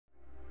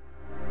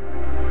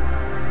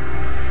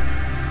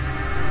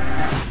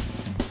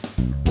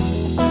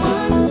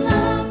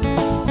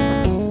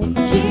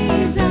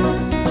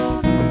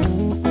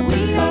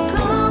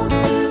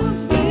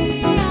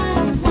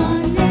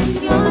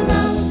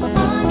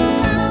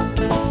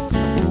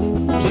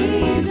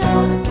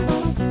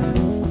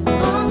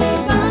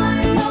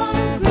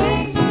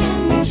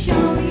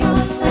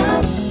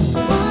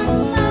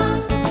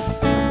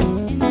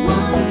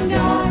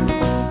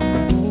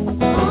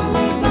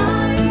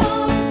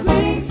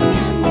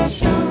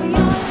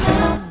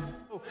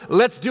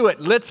Let's do it.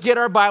 Let's get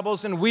our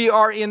Bibles, and we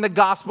are in the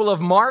Gospel of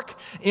Mark.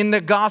 In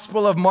the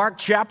Gospel of Mark,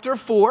 chapter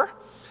 4.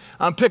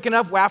 I'm picking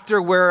up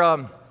after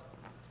where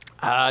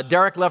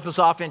Derek left us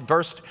off in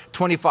verse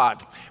 25.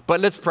 But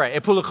let's pray.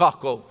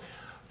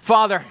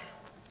 Father,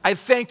 I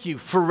thank you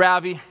for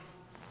Ravi,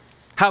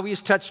 how he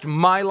has touched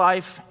my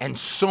life and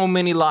so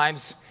many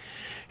lives.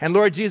 And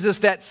Lord Jesus,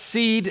 that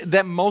seed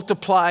that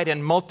multiplied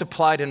and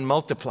multiplied and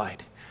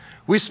multiplied.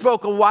 We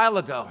spoke a while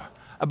ago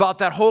about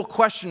that whole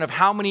question of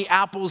how many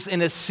apples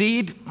in a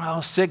seed.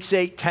 Well, 6,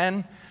 8,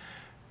 10.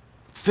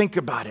 Think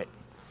about it.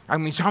 I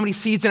mean, how many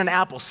seeds in an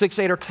apple? 6,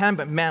 8, or 10?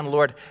 But man,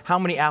 Lord, how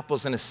many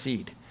apples in a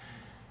seed?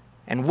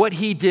 And what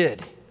he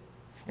did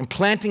in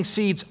planting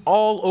seeds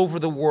all over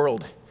the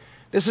world.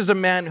 This is a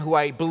man who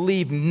I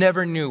believe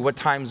never knew what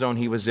time zone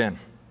he was in.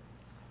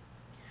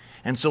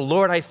 And so,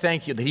 Lord, I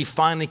thank you that he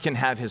finally can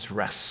have his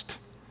rest.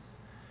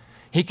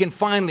 He can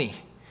finally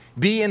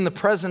be in the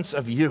presence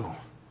of you.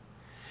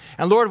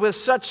 And Lord, with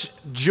such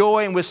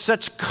joy and with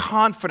such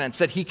confidence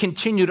that he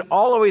continued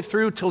all the way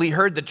through till he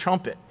heard the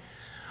trumpet.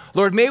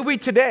 Lord, may we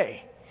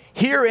today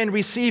hear and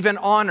receive and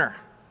honor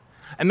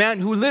a man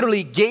who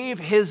literally gave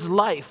his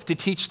life to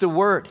teach the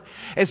word.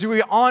 As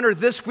we honor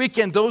this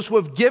weekend those who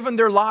have given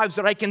their lives,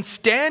 that I can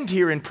stand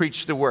here and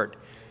preach the word.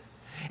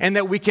 And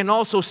that we can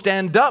also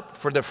stand up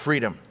for the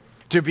freedom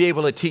to be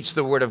able to teach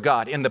the word of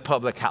God in the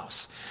public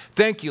house.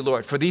 Thank you,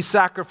 Lord, for these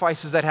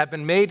sacrifices that have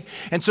been made.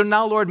 And so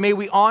now, Lord, may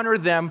we honor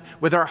them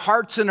with our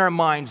hearts and our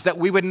minds, that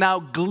we would now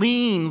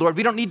glean, Lord.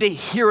 We don't need to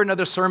hear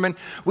another sermon.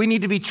 We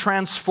need to be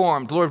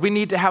transformed. Lord, we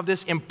need to have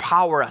this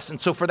empower us. And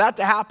so for that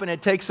to happen,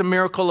 it takes a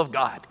miracle of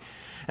God.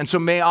 And so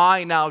may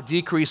I now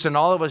decrease and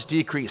all of us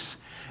decrease.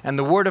 And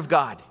the word of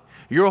God,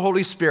 your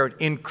Holy Spirit,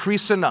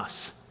 increase in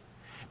us,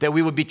 that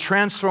we would be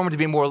transformed to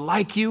be more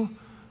like you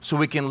so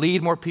we can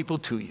lead more people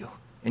to you.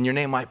 In your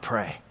name I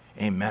pray,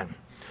 amen.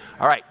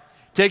 All right,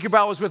 take your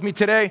Bibles with me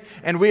today,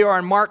 and we are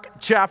in Mark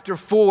chapter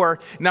 4.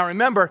 Now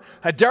remember,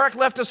 Derek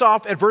left us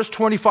off at verse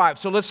 25,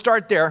 so let's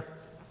start there.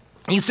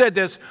 He said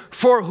this,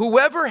 for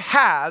whoever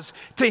has,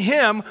 to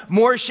him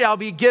more shall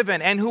be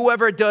given, and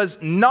whoever does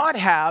not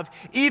have,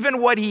 even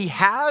what he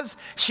has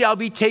shall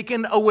be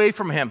taken away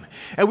from him.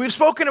 And we've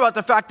spoken about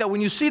the fact that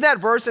when you see that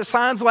verse, it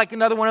sounds like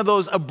another one of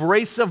those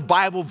abrasive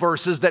Bible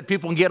verses that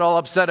people can get all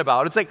upset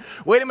about. It's like,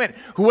 wait a minute,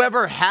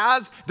 whoever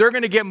has, they're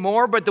going to get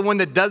more, but the one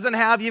that doesn't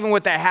have, even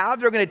what they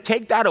have, they're going to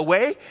take that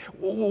away?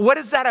 What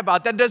is that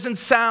about? That doesn't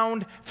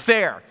sound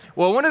fair.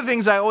 Well, one of the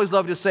things I always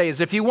love to say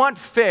is if you want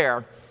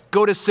fair,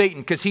 go to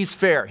Satan, because he's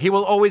fair. He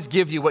will always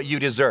give you what you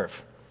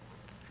deserve.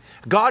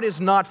 God is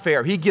not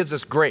fair. He gives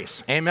us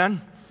grace.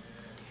 Amen?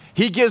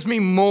 He gives me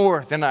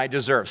more than I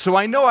deserve. So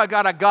I know I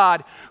got a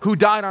God who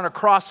died on a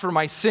cross for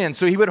my sins,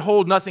 so he would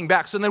hold nothing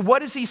back. So then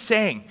what is he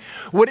saying?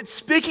 What it's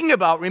speaking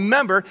about,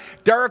 remember,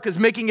 Derek is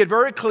making it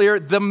very clear,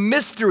 the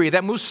mystery,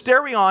 that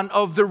mysterion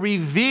of the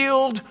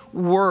revealed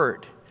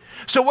word.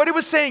 So what he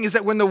was saying is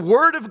that when the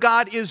word of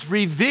God is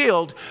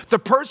revealed, the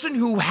person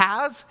who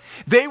has,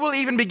 they will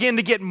even begin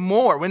to get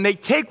more. When they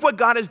take what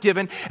God has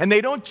given and they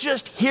don't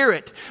just hear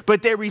it,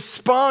 but they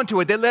respond to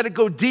it, they let it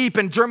go deep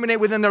and germinate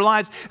within their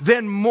lives,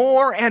 then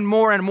more and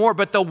more and more.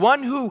 But the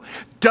one who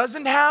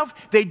doesn't have,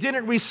 they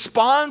didn't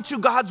respond to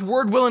God's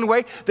word, will, and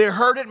way. They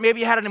heard it,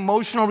 maybe had an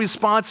emotional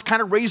response,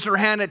 kind of raised their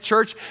hand at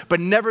church, but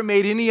never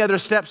made any other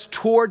steps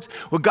towards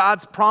what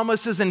God's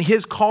promises and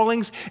his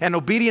callings and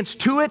obedience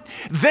to it.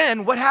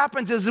 Then what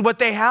happens is what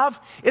they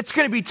have, it's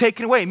going to be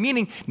taken away.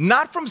 Meaning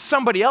not from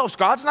somebody else.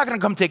 God's not going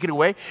to come take it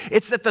away.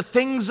 It's that the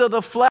things of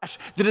the flesh,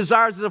 the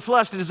desires of the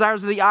flesh, the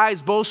desires of the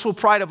eyes, boastful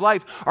pride of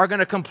life are going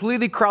to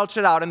completely crouch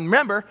it out. And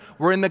remember,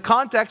 we're in the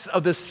context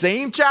of the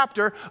same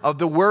chapter of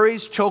the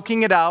worries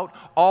choking it out,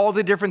 all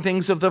the different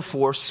things of the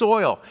forced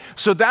soil.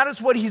 So that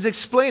is what he's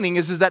explaining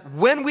is that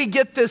when we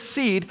get this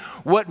seed,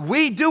 what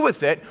we do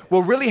with it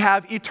will really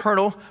have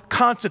eternal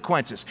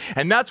consequences.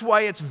 And that's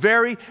why it's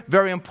very,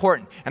 very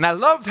important. And I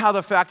loved how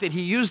the fact that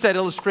he used that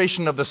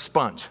illustration of the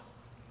sponge.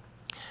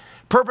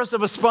 Purpose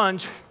of a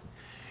sponge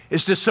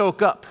is to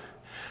soak up.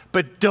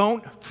 But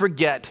don't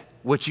forget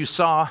what you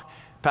saw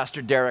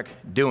Pastor Derek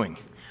doing.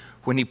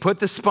 When he put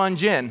the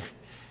sponge in,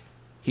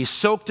 he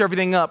soaked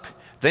everything up.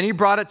 Then he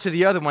brought it to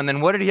the other one. Then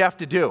what did he have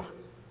to do?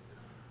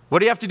 What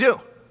did he have to do?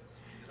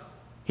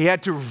 He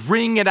had to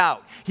wring it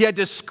out. He had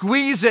to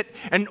squeeze it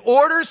in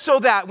order so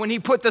that when he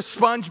put the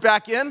sponge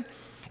back in,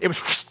 it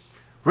was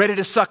ready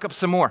to suck up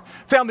some more.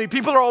 Family,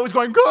 people are always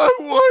going, God,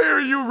 why are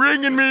you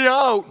wringing me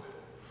out?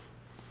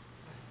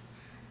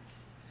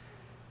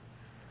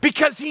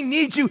 Because he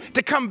needs you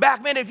to come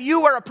back. Man, if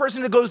you are a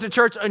person that goes to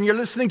church and you're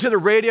listening to the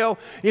radio,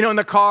 you know, in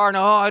the car, and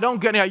I don't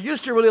get it. I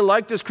used to really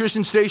like this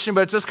Christian station,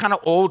 but it's just kind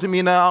of old to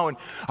me now. And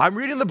I'm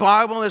reading the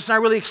Bible and it's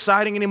not really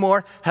exciting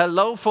anymore.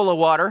 Hello, full of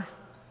water.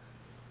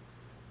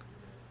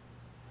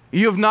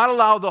 You have not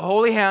allowed the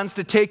holy hands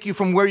to take you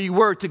from where you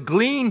were, to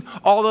glean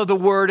all of the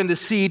word and the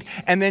seed,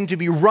 and then to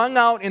be wrung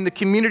out in the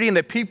community and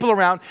the people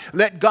around.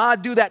 Let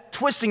God do that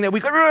twisting that we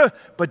go,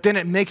 but then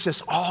it makes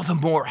us all the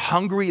more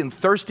hungry and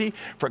thirsty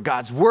for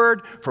God's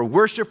word, for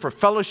worship, for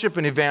fellowship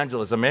and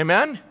evangelism.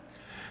 Amen?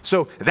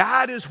 So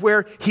that is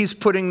where he's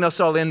putting us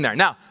all in there.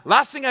 Now,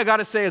 last thing I got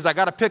to say is I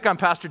got to pick on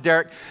Pastor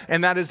Derek,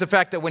 and that is the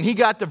fact that when he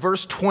got to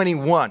verse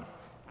 21,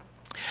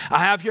 I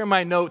have here in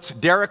my notes,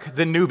 Derek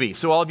the newbie.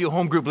 So all of you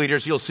home group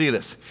leaders, you'll see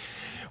this.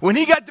 When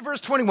he got to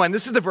verse 21,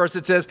 this is the verse,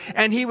 it says,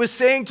 and he was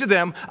saying to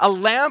them, a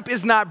lamp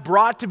is not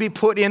brought to be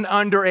put in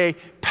under a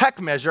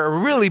peck measure, a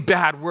really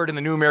bad word in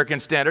the New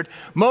American Standard.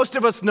 Most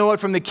of us know it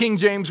from the King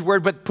James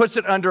word, but puts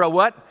it under a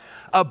what?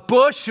 A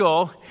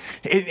bushel,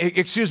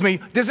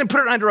 doesn't put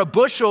it under a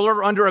bushel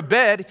or under a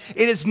bed.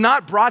 It is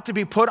not brought to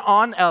be put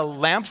on a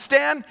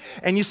lampstand.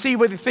 And you see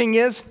what the thing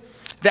is?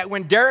 That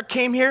when Derek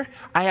came here,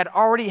 I had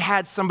already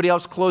had somebody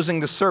else closing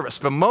the service.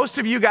 But most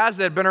of you guys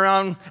that have been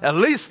around at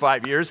least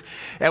 5 years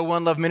at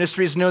One Love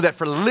Ministries know that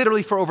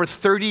for over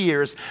 30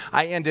 years,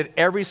 I ended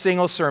every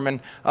single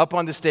sermon up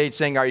on the stage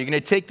saying, are you going to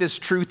take this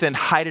truth and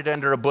hide it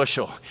under a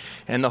bushel?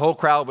 And the whole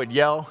crowd would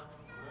yell,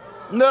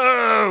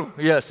 no!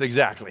 Yes,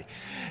 exactly.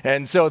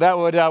 And so that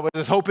would, I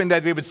was hoping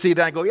that we would see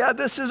that and go, yeah,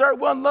 this is our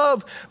one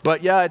love.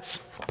 But yeah, it's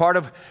part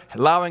of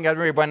allowing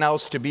everyone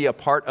else to be a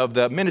part of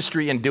the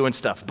ministry and doing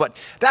stuff. But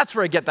that's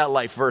where I get that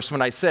life verse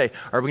when I say,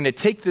 are we going to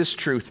take this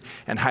truth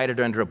and hide it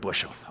under a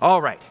bushel?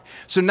 All right.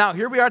 So now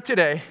here we are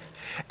today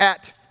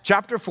at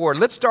chapter 4.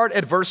 Let's start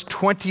at verse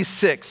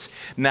 26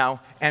 now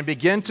and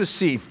begin to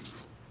see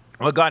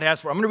what God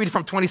has for us. I'm going to read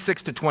from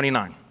 26 to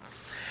 29.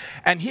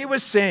 And he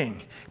was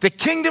saying, the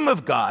kingdom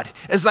of God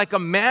is like a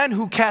man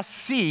who casts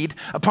seed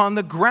upon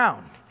the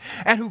ground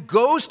and who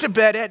goes to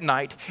bed at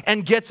night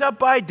and gets up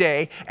by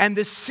day, and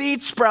the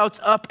seed sprouts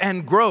up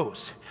and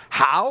grows.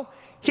 How?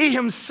 He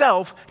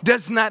himself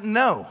does not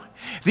know.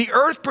 The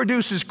earth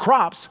produces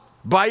crops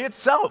by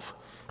itself.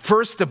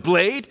 First the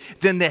blade,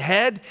 then the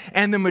head,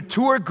 and the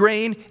mature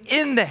grain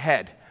in the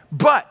head.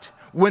 But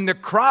when the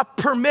crop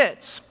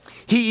permits,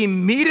 he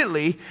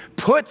immediately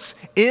puts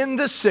in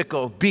the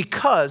sickle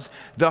because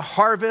the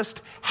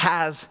harvest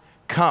has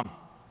come.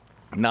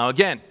 Now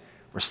again,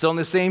 we're still in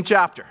the same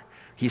chapter.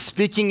 He's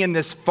speaking in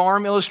this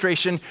farm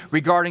illustration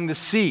regarding the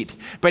seed.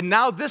 But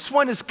now this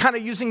one is kind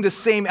of using the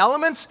same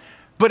elements,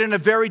 but in a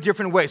very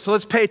different way. So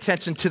let's pay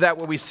attention to that,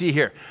 what we see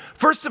here.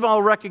 First of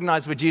all,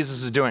 recognize what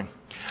Jesus is doing.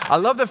 I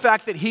love the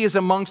fact that he is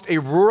amongst a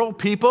rural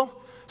people,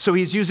 so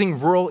he's using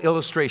rural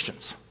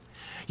illustrations.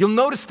 You'll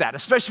notice that,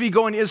 especially if you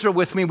go in Israel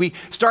with me, we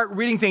start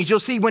reading things. You'll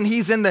see when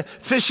he's in the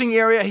fishing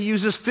area, he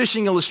uses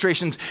fishing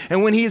illustrations.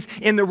 And when he's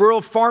in the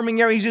rural farming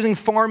area, he's using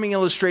farming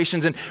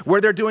illustrations, and where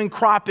they're doing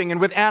cropping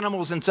and with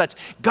animals and such.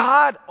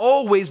 God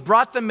always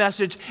brought the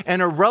message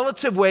in a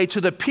relative way to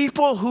the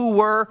people who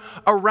were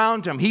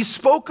around him. He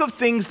spoke of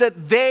things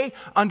that they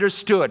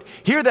understood.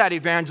 Hear that,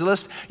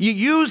 evangelist. You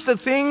use the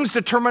things,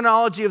 the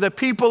terminology of the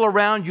people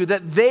around you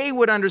that they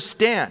would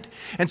understand.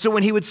 And so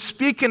when he would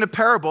speak in a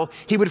parable,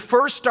 he would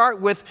first start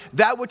with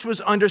that which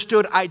was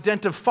understood,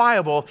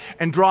 identifiable,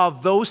 and draw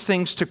those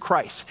things to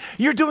Christ.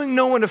 You're doing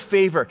no one a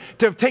favor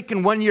to have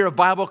taken 1 year of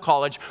Bible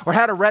college or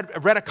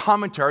read a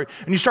commentary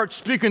and you start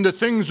speaking the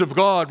things of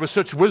God with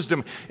such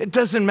wisdom. It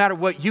doesn't matter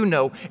what you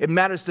know. It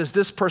matters, does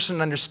this person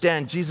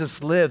understand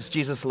Jesus lives,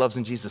 Jesus loves,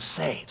 and Jesus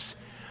saves?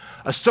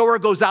 A sower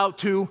goes out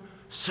to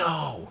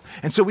sow.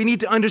 And so we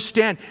need to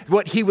understand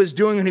what he was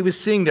doing when he was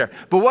seeing there.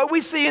 But what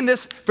we see in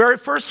this very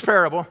first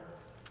parable,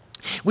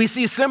 we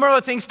see similar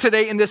things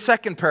today in this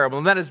second parable,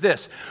 and that is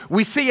this.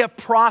 We see a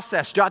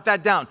process, jot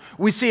that down.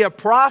 We see a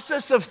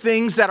process of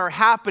things that are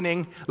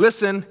happening,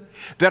 listen,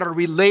 that are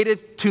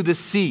related to the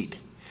seed.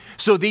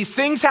 So these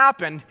things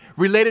happen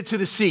related to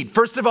the seed.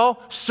 First of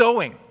all,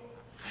 sowing.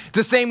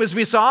 The same as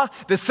we saw.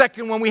 The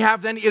second one we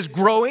have then is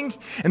growing.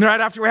 And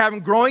right after we're having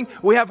growing,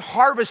 we have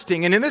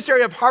harvesting. And in this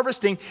area of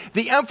harvesting,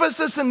 the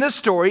emphasis in this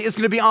story is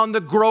going to be on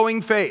the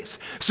growing phase.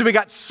 So we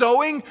got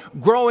sowing,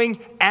 growing,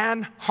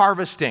 and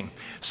harvesting.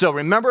 So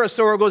remember, a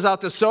sower goes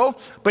out to sow,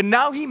 but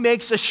now he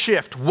makes a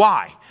shift.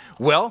 Why?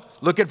 Well,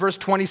 look at verse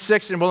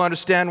 26 and we'll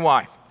understand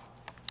why.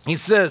 He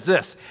says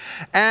this,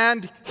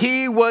 and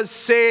he was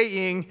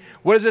saying,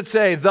 what does it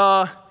say?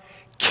 The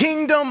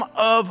kingdom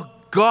of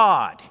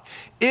God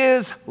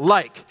is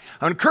like.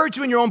 I encourage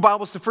you in your own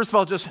Bibles to first of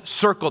all just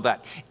circle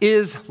that.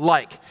 Is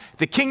like.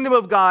 The kingdom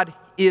of God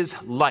is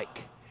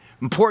like.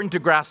 Important to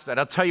grasp that.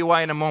 I'll tell you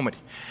why in a moment.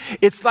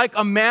 It's like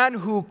a man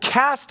who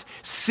cast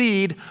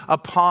seed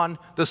upon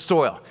the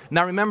soil.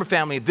 Now remember,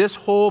 family, this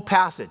whole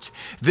passage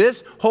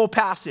begins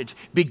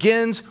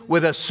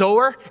with a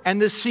sower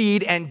and the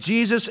seed and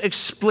Jesus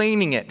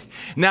explaining it.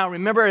 Now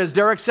remember, as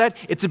Derek said,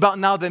 it's about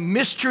now the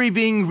mystery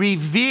being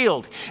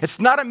revealed.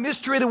 It's not a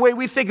mystery the way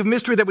we think of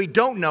mystery that we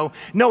don't know.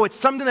 No, it's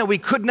something that we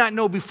could not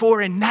know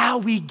before and now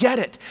we get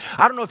it.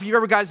 I don't know if you've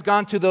ever guys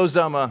gone to those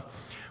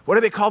what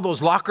do they call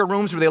those locker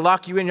rooms where they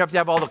lock you in? You have to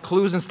have all the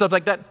clues and stuff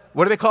like that.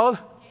 What are they called?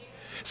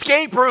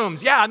 Escape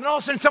rooms. Yeah, and then all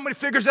of a sudden somebody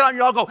figures it out and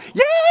you all go,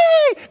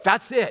 yay!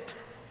 That's it.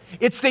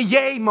 It's the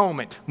yay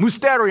moment,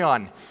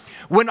 mysterion.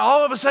 When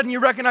all of a sudden you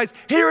recognize,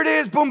 here it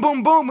is, boom,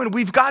 boom, boom, and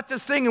we've got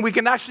this thing and we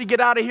can actually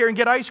get out of here and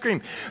get ice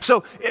cream.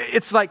 So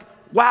it's like,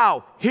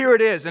 wow, here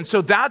it is. And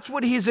so that's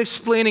what he's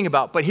explaining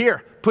about. But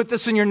here, put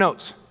this in your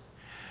notes.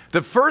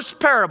 The first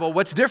parable,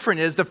 what's different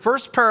is the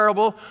first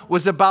parable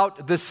was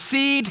about the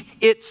seed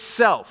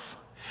itself.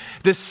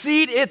 The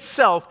seed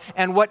itself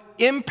and what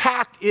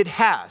impact it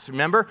has.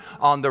 Remember,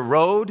 on the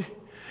road,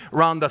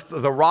 around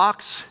the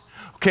rocks,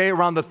 okay,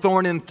 around the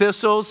thorn and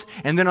thistles,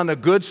 and then on the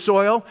good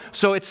soil.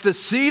 So it's the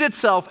seed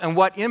itself and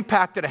what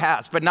impact it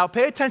has. But now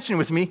pay attention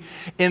with me.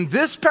 In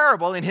this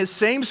parable, in his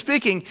same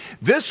speaking,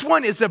 this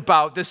one is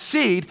about the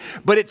seed,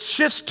 but it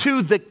shifts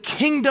to the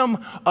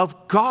kingdom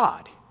of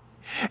God.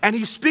 And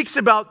he speaks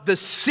about the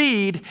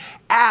seed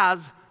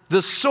as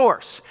the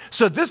source.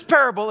 So this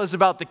parable is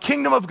about the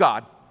kingdom of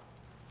God.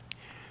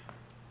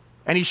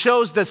 And he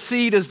shows the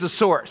seed as the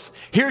source.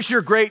 Here's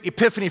your great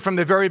epiphany from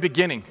the very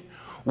beginning.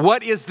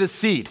 What is the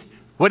seed?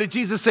 What did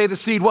Jesus say the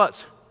seed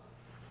was?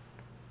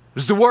 It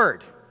was the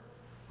Word,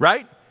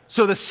 right?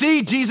 So the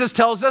seed, Jesus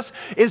tells us,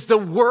 is the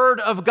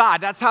Word of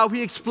God. That's how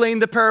he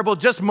explained the parable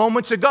just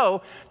moments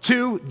ago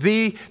to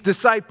the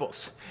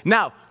disciples.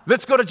 Now,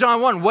 let's go to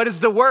John 1. What is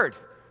the Word?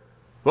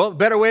 Well, a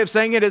better way of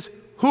saying it is,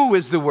 who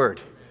is the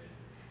Word?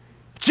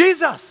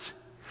 Jesus.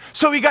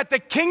 So we got the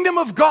kingdom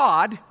of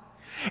God,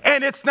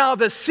 and it's now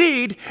the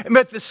seed,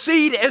 but the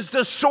seed is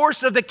the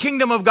source of the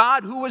kingdom of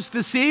God. Who is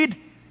the seed?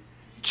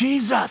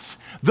 Jesus,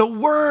 the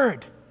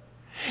Word.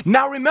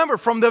 Now remember,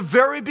 from the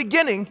very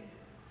beginning,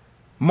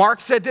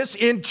 Mark said this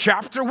in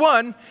chapter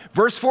 1,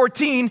 verse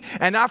 14,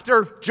 and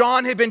after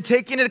John had been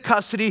taken into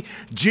custody,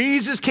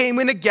 Jesus came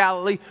into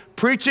Galilee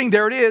preaching,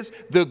 there it is,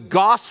 the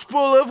gospel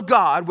of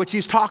God, which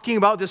he's talking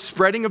about, the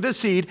spreading of the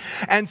seed,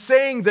 and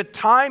saying the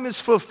time is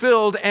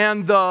fulfilled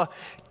and the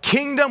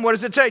kingdom, what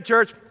does it say,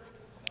 church?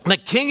 The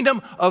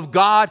kingdom of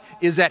God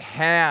is at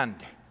hand.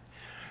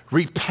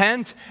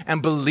 Repent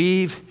and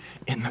believe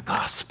in the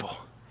gospel.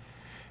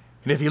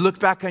 And if you look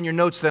back on your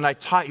notes, then I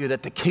taught you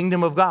that the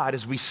kingdom of God,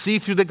 as we see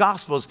through the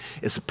Gospels,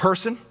 is a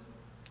person,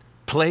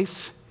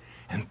 place,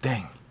 and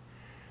thing.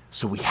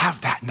 So we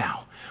have that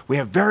now. We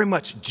have very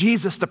much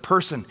Jesus, the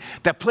person,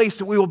 that place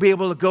that we will be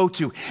able to go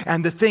to,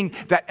 and the thing,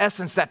 that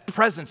essence, that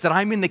presence, that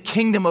I'm in the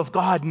kingdom of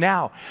God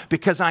now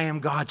because I am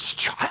God's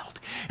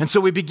child. And so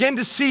we begin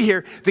to see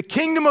here, the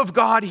kingdom of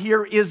God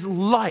here is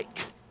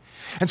like.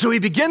 And so he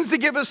begins to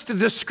give us the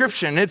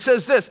description. It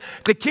says this,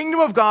 the kingdom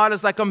of God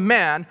is like a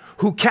man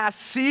who casts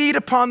seed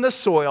upon the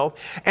soil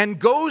and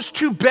goes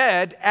to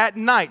bed at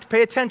night.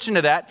 Pay attention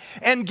to that.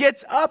 And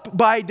gets up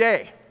by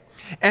day.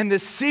 And the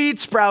seed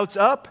sprouts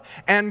up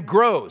and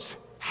grows.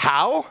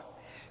 How?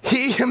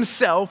 He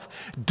himself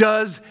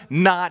does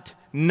not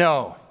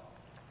know.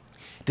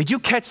 Did you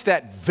catch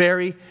that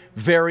very,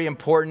 very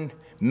important,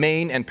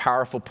 main, and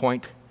powerful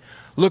point?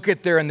 Look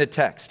at there in the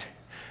text.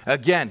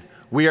 Again,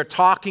 we are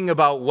talking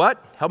about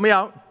what? Help me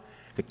out.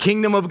 The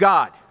kingdom of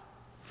God.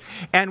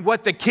 And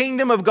what the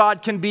kingdom of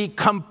God can be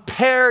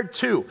compared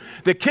to.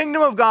 The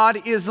kingdom of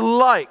God is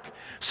like.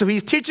 So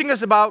he's teaching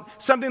us about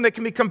something that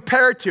can be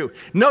compared to.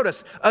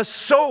 Notice, a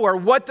sower,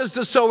 what does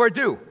the sower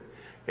do?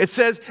 It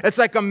says it's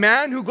like a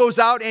man who goes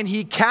out and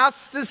he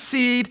casts the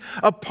seed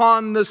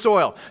upon the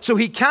soil. So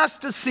he casts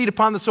the seed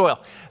upon the soil.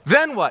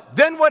 Then what?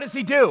 Then what does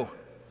he do?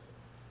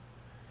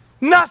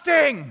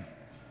 Nothing.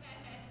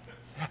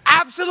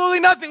 Absolutely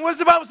nothing. What does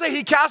the Bible say?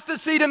 He cast the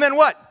seed and then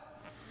what?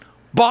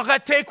 Baga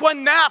take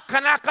one nap,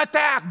 kanak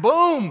attack,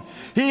 boom.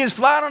 He is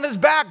flat on his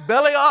back,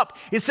 belly up.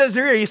 It says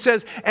here, he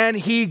says, and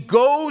he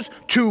goes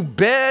to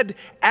bed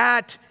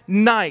at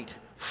night.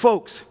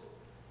 Folks,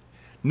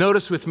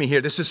 notice with me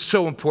here, this is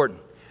so important.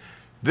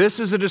 This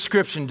is a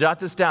description, jot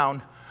this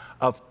down,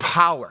 of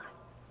power.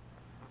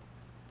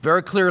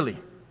 Very clearly.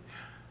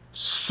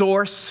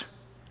 Source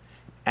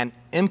and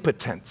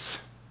impotence.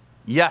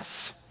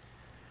 Yes.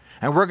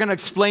 And we're going to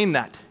explain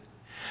that.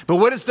 But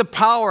what is the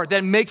power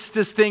that makes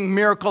this thing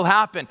miracle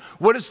happen?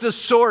 What is the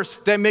source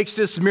that makes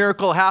this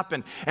miracle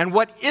happen? And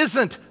what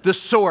isn't the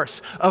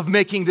source of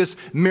making this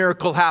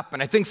miracle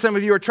happen? I think some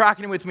of you are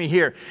tracking with me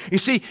here. You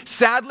see,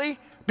 sadly,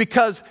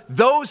 because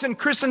those in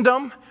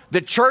Christendom,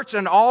 the church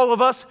and all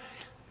of us,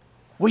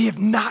 we have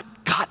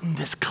not gotten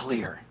this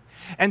clear.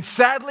 And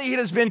sadly, it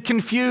has been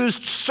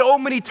confused so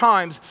many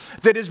times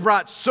that it has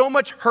brought so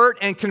much hurt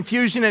and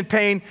confusion and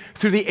pain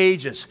through the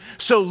ages.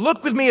 So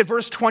look with me at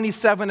verse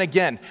 27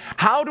 again.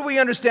 How do we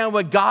understand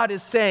what God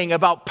is saying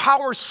about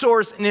power,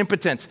 source, and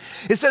impotence?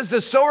 It says,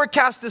 the sower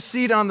casts the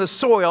seed on the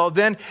soil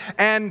then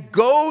and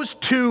goes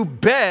to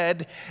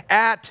bed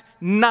at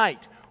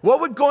night. What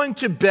would going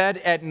to bed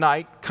at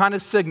night kind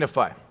of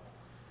signify?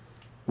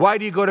 Why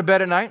do you go to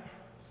bed at night?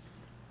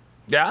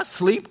 Yeah,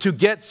 sleep, to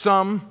get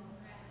some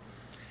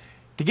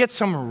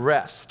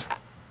rest.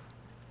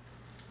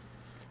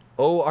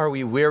 Oh, are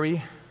we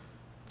weary,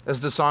 as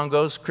the song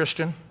goes,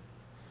 Christian?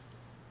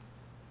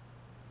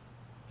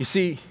 You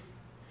see,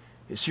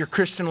 it's your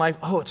Christian life.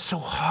 Oh, it's so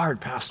hard,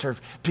 Pastor,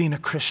 being a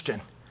Christian.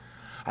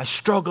 I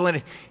struggle in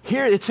it.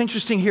 Here, it's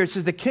interesting here. It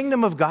says the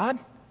kingdom of God.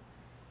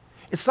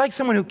 It's like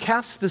someone who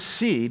casts the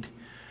seed,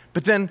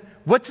 but then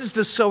what does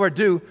the sower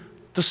do?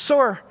 The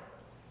sower,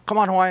 come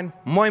on, Hawaiian,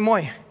 moi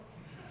moi.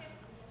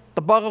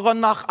 The baga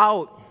knock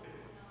out.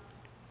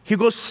 He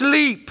goes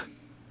sleep.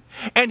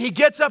 And he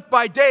gets up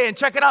by day and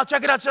check it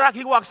out.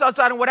 He walks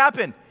outside and what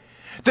happened?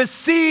 The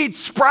seed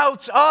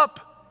sprouts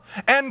up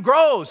and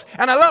grows.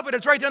 And I love it.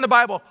 It's right there in the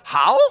Bible.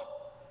 How?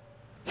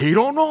 He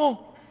don't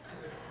know.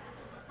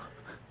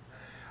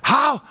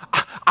 How?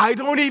 I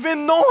don't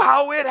even know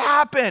how it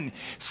happened.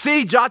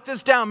 See, jot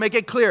this down, make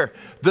it clear.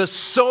 The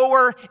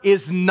sower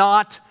is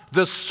not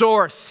the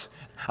source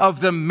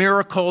of the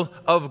miracle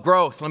of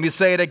growth. Let me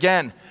say it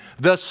again.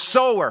 The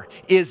sower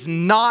is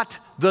not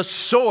the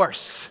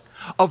source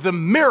of the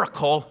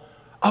miracle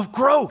of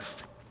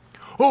growth.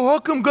 Oh, how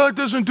come God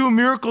doesn't do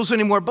miracles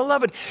anymore?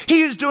 Beloved,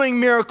 He is doing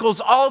miracles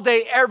all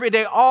day, every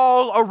day,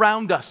 all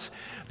around us.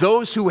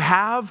 Those who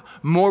have,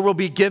 more will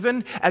be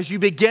given. As you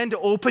begin to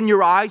open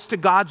your eyes to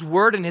God's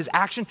word and His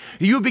action,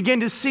 you begin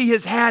to see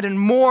His hand, and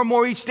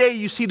more each day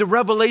you see the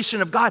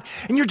revelation of God.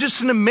 And you're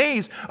just in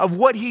amaze of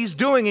what He's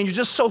doing, and you're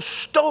just so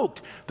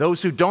stoked.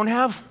 Those who don't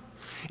have,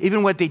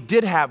 even what they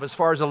did have as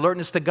far as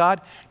alertness to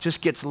God,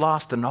 just gets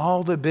lost in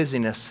all the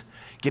busyness,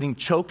 getting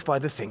choked by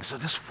the things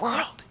of this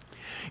world.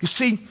 You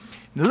see,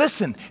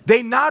 listen,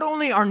 they not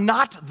only are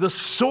not the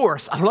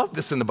source, I love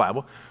this in the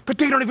Bible, but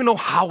they don't even know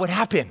how it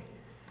happened.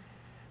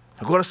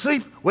 They go to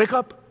sleep, wake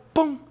up,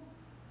 boom.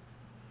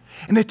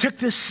 And they took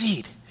this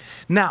seed.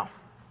 Now,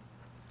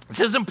 this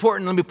is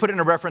important. Let me put it in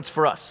a reference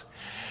for us.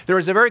 There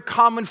is a very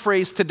common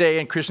phrase today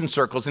in Christian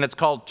circles, and it's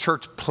called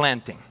church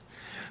planting.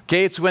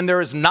 Okay, it's when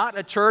there is not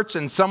a church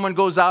and someone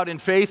goes out in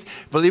faith,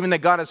 believing that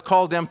God has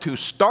called them to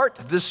start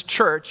this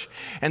church,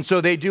 and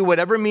so they do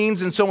whatever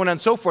means and so on and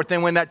so forth.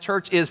 And when that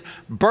church is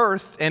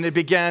birthed and it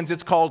begins,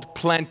 it's called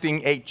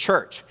planting a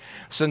church.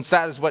 Since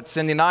that is what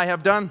Cindy and I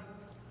have done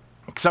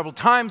several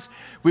times,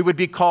 we would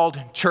be called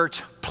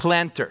church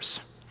planters.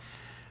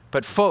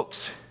 But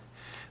folks,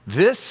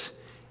 this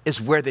is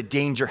where the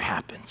danger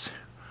happens.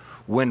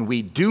 When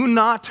we do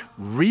not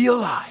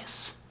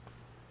realize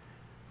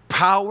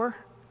power,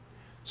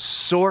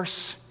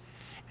 source,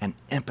 and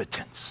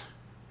impotence.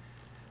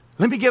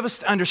 Let me give us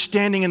the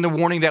understanding and the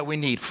warning that we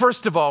need.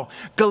 First of all,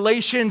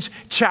 Galatians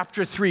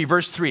chapter 3,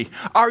 verse 3.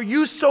 Are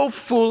you so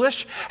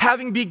foolish?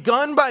 Having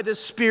begun by the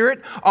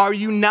Spirit, are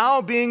you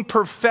now being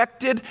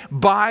perfected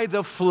by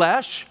the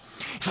flesh?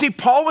 See,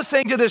 Paul was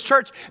saying to this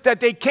church that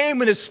they came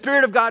when the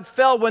Spirit of God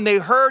fell, when they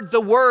heard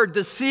the word,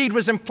 the seed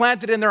was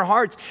implanted in their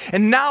hearts.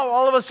 And now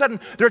all of a sudden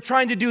they're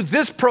trying to do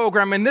this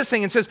program and this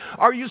thing and says,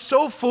 are you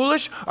so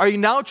foolish? Are you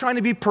now trying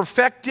to be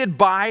perfected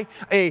by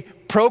a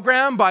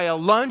program, by a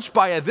lunch,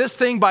 by a this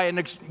thing, by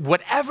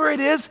whatever it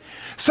is,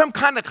 some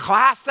kind of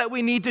class that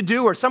we need to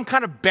do, or some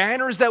kind of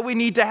banners that we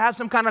need to have,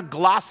 some kind of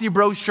glossy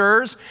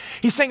brochures?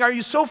 He's saying, are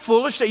you so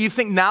foolish that you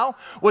think now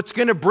what's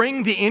going to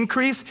bring the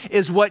increase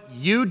is what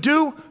you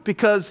do?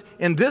 Because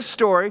in this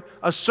story,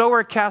 a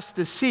sower casts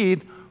the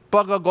seed,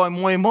 baga goy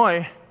moi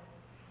moi,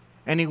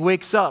 and he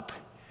wakes up,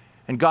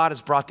 and God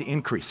has brought the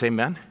increase.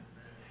 Amen?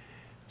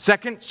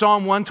 Second,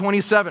 Psalm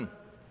 127.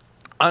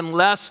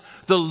 Unless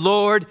the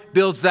Lord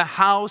builds the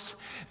house,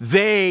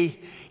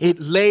 it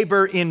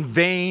labor in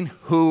vain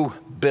who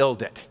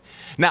build it.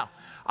 Now,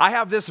 I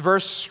have this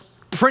verse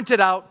printed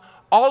out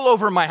all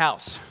over my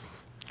house.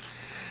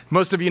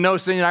 Most of you know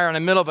Cindy and I are in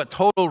the middle of a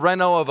total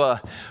reno of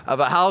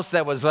a house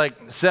that was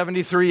like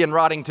 73 and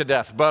rotting to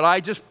death. But I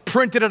just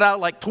printed it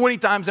out like 20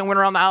 times and went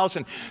around the house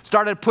and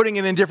started putting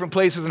it in different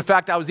places. In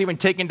fact, I was even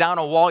taking down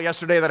a wall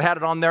yesterday that had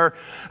it on there,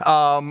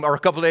 or a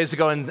couple of days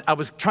ago, and I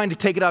was trying to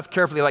take it off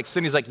carefully. Like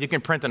Cindy's like, you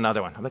can print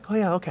another one. I'm like, oh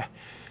yeah, okay.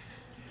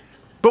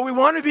 But we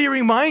want to be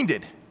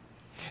reminded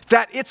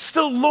that it's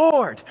the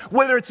Lord,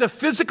 whether it's a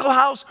physical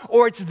house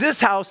or it's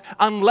this house,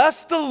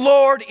 unless the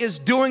Lord is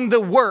doing the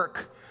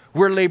work,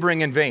 we're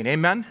laboring in vain.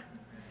 Amen?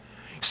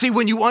 See,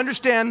 when you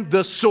understand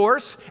the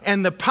source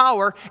and the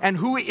power and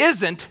who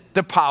isn't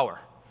the power.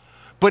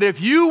 But if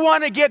you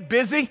want to get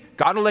busy,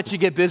 God will let you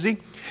get busy.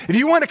 If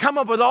you want to come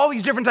up with all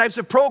these different types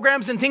of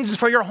programs and things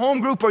for your home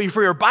group or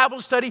for your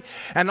Bible study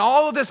and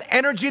all of this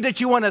energy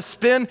that you want to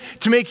spend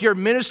to make your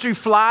ministry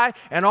fly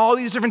and all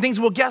these different things,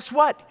 well, guess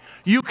what?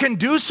 You can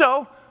do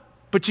so.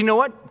 But you know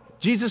what?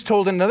 Jesus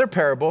told another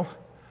parable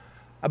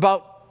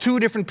about two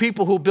different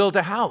people who built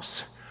a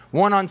house.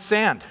 One on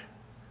sand,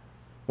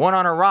 one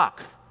on a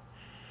rock.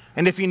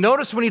 And if you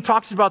notice when he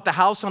talks about the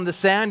house on the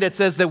sand, it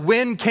says the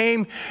wind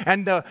came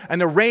and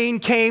the rain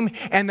came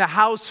and the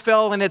house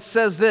fell, and it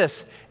says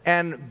this,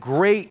 and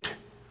great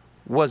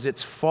was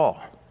its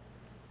fall.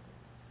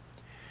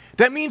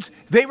 That means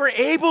they were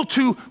able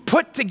to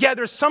put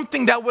together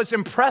something that was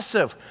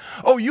impressive.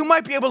 Oh, you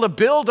might be able to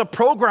build a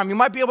program, you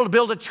might be able to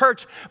build a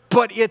church,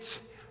 but its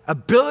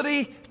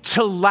ability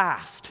to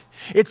last,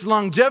 its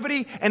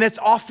longevity and its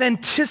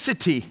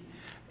authenticity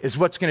is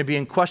what's going to be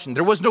in question.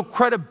 There was no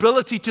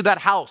credibility to that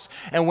house.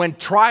 And when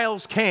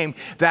trials came,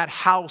 that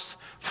house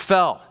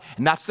fell.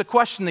 And that's the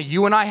question that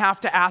you and I have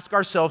to ask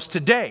ourselves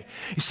today.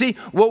 You see,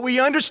 what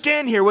we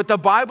understand here, what the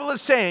Bible is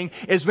saying,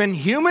 is when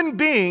human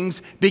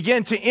beings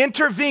begin to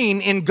intervene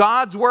in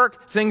God's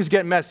work, things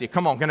get messy.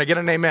 Come on, can I get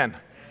an amen?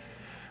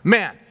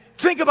 Man,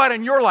 think about it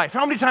in your life.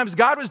 How many times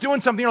God was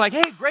doing something, you're like,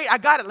 hey, great, I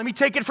got it. Let me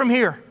take it from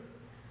here.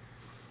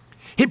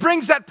 He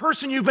brings that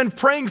person you've been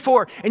praying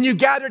for, and you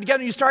gather together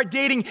and you start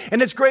dating,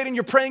 and it's great, and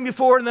you're praying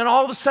before, and then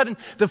all of a sudden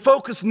the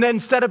focus, and then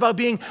instead about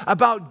being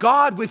about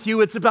God with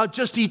you, it's about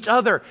just each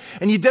other.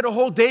 And you did a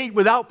whole date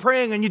without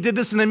praying, and you did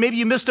this, and then maybe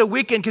you missed a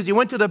weekend because you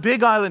went to the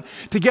Big Island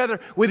together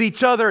with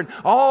each other, and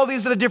all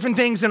these other different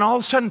things, and all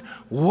of a sudden,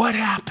 what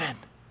happened?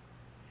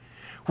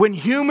 When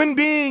human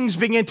beings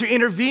begin to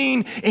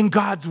intervene in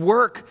God's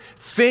work,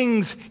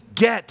 things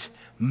get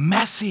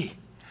messy.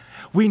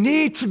 We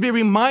need to be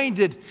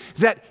reminded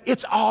that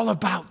it's all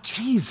about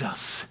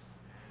Jesus.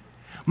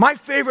 My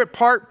favorite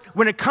part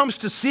when it comes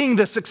to seeing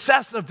the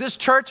success of this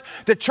church,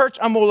 the church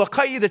in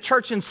Molokai, the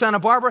church in Santa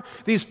Barbara,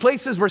 these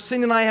places where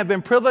Cindy and I have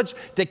been privileged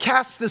to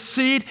cast the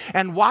seed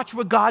and watch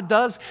what God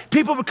does,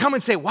 people would come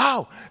and say,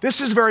 wow,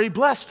 this is very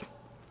blessed.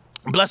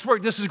 Blessed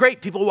work, this is great.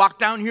 People walk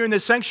down here in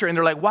this sanctuary and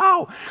they're like,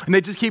 wow. And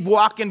they just keep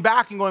walking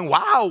back and going,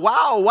 wow,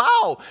 wow,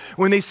 wow.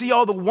 When they see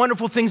all the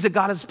wonderful things that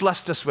God has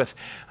blessed us with.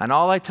 And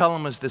all I tell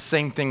them is the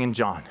same thing in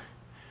John.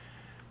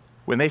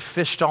 When they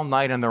fished all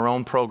night in their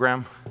own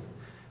program,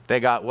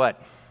 they got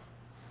what?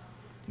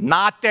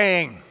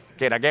 Nothing.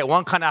 Okay, I get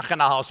one kanak in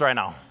the house right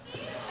now.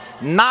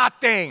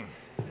 Nothing.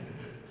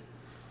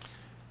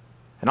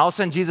 And all of a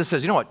sudden Jesus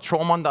says, you know what? Throw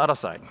them on the other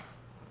side.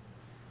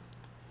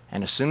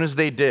 And as soon as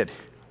they did,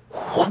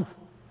 whew,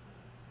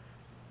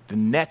 the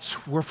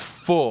nets were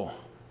full.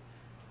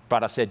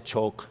 But I said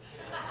choke.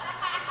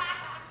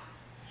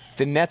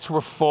 The nets were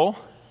full.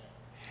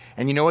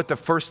 And you know what the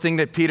first thing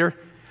that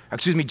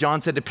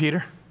John said to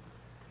Peter?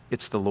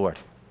 It's the Lord.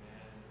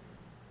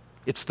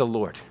 It's the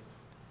Lord.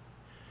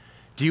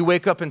 Do you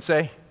wake up and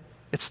say,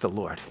 it's the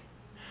Lord?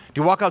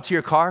 Do you walk out to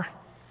your car?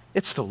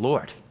 It's the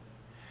Lord.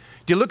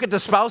 Do you look at the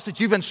spouse that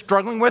you've been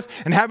struggling with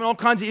and having all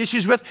kinds of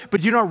issues with,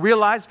 but you don't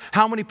realize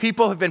how many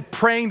people have been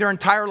praying their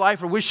entire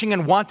life or wishing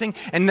and wanting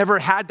and never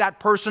had that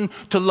person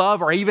to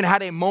love or even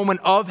had a moment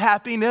of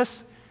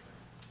happiness?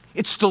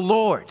 It's the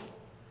Lord.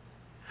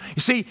 You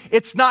see,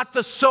 it's not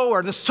the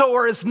sower. The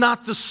sower is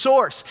not the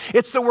source.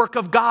 It's the work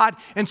of God.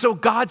 And so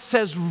God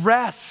says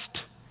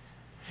rest.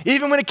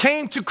 Even when it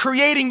came to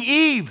creating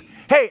Eve,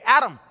 hey,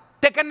 Adam,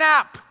 take a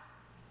nap.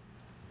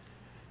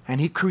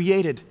 And he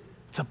created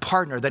the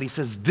partner that he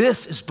says,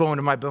 this is bone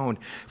of my bone,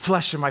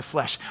 flesh of my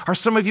flesh. Are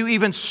some of you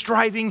even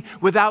striving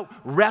without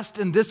rest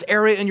in this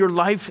area in your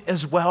life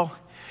as well?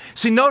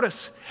 See,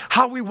 notice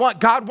how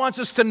God wants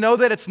us to know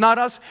that it's not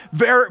us.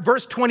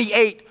 Verse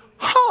 28,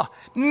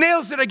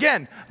 nails it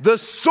again. The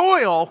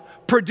soil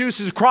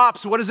produces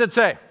crops. What does it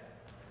say?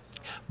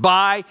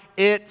 By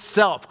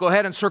itself. Go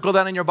ahead and circle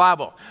that in your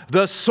Bible.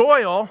 The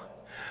soil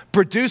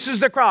produces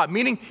the crop,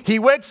 meaning he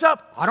wakes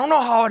up, I don't know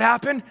how it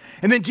happened,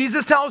 and then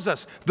Jesus tells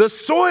us the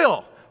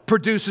soil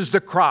produces the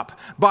crop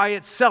by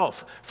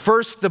itself.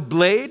 First the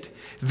blade,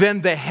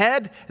 then the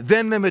head,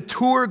 then the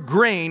mature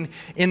grain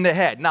in the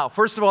head. Now,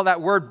 first of all, that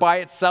word by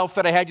itself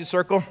that I had you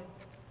circle,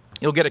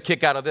 you'll get a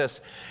kick out of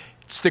this.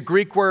 It's the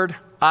Greek word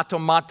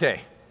automate.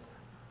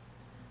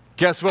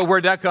 Guess what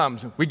word that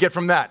comes? We get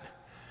from that.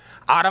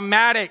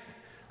 Automatic.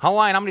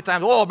 Hawaiian, how many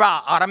times? Oh, bro,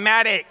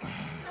 automatic.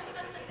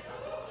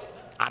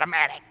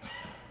 Automatic.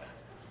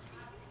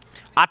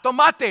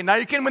 Automate. Now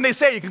you can, when they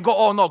say it, you can go,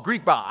 oh no,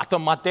 Greek, bro,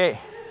 automate.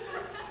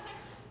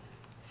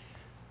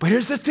 But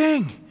here's the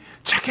thing.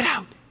 Check it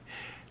out.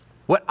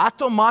 What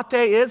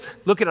automate is,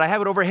 look at it, I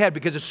have it overhead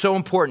because it's so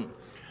important.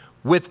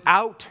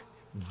 Without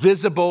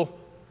visible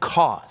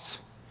cause.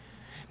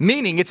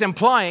 Meaning it's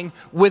implying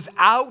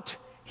without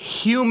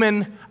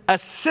human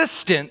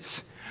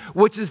assistance,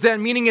 which is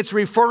then meaning it's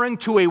referring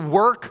to a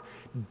work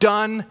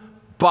done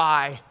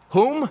by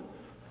whom?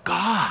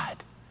 God.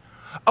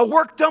 A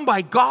work done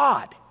by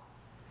God.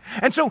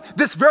 And so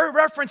this very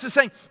reference is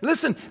saying,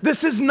 listen,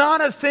 this is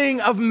not a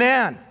thing of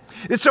man.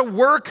 It's a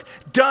work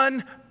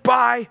done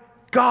by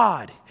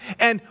God.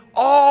 And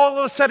all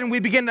of a sudden we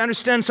begin to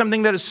understand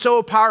something that is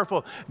so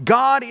powerful.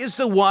 God is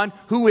the one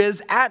who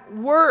is at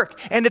work,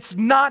 and it's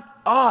not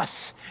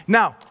us.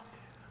 Now,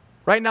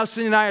 right now,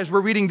 Cindy and I, as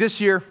we're reading this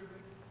year,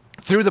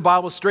 through the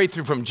Bible, straight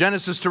through from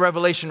Genesis to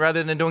Revelation,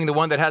 rather than doing the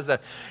one that has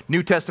the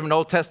New Testament,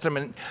 Old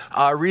Testament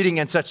reading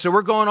and such. So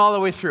we're going all the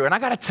way through. And I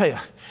got to tell you,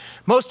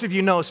 most of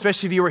you know,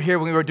 especially if you were here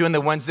when we were doing the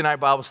Wednesday night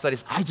Bible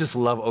studies, I just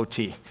love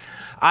OT.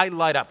 I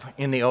light up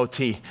in the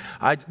OT.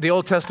 The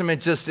Old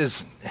Testament just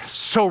is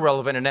so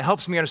relevant, and it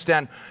helps me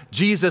understand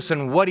Jesus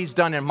and what he's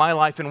done in my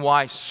life and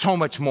why so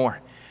much more.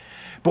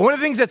 But one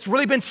of the things that's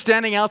really been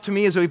standing out to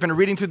me as we've been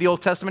reading through the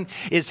Old Testament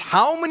is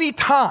how many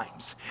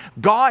times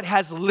God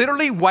has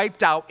literally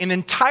wiped out an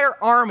entire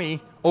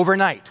army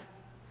overnight.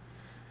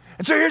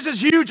 And so here's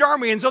this huge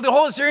army, and so the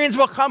whole Assyrians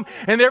will come,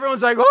 and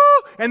everyone's like,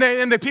 oh, and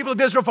the people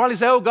of Israel finally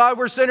say, oh God,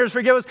 we're sinners,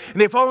 forgive us,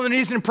 and they fall on their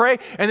knees and pray,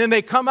 and then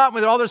they come up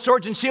with all their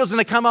swords and shields, and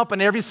they come up,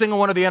 and every single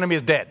one of the enemy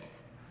is dead.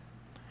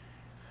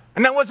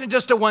 And that wasn't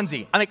just a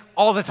onesie, I think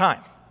all the time.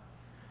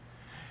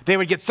 They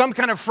would get some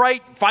kind of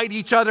fright, fight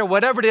each other,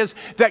 whatever it is,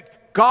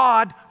 that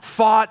God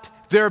fought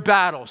their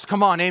battles.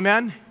 Come on,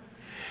 amen?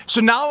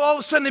 So now all of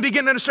a sudden they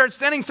begin to start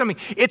understanding something.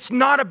 It's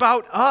not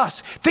about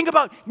us. Think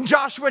about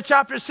Joshua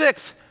chapter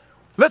 6.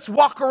 Let's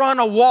walk around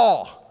a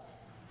wall.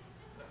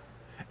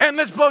 and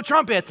let's blow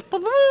trumpets.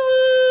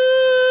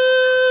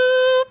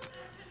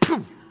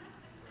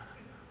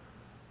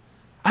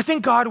 I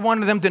think God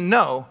wanted them to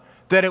know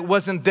that it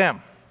wasn't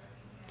them.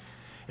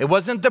 It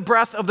wasn't the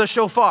breath of the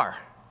shofar.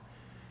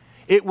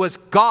 It was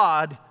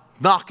God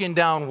knocking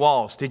down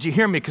walls. Did you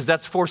hear me? Because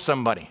that's for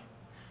somebody.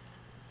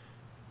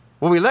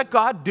 Will we let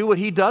God do what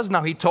he does?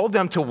 Now, he told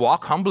them to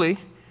walk humbly.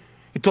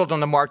 He told them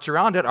to march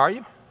around it. Are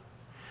you?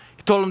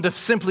 He told them to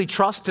simply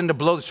trust and to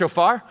blow the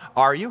shofar.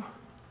 Are you?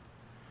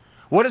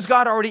 What has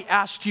God already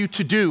asked you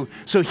to do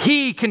so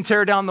he can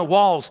tear down the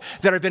walls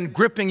that have been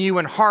gripping you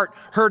in heart,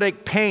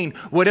 heartache, pain,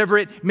 whatever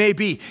it may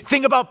be?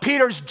 Think about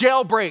Peter's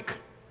jailbreak.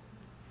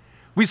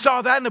 We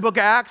saw that in the book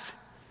of Acts.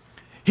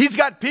 He's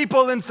got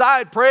people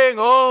inside praying,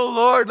 oh,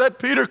 Lord, let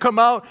Peter come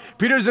out.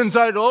 Peter's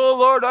inside, oh,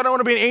 Lord, I don't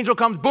want to be an angel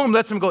comes. Boom,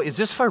 lets him go. Is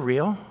this for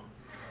real?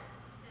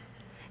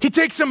 He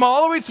takes him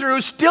all the way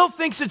through, still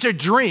thinks it's a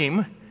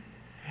dream.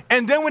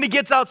 And then when he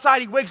gets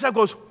outside, he wakes up and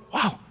goes,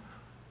 wow,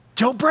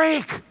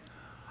 jailbreak.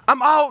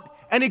 I'm out.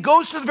 And he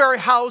goes to the very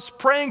house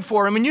praying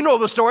for him. And you know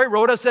the story.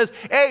 Rhoda says,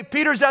 hey,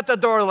 Peter's at the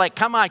door. Like,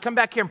 come on, come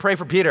back here and pray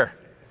for Peter.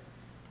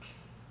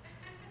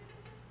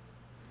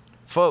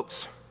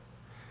 Folks,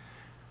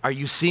 are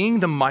you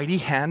seeing the mighty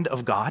hand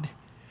of God?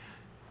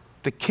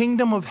 The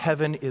kingdom of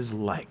heaven is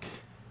like.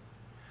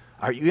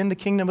 Are you in the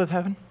kingdom of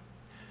heaven?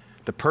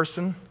 The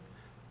person,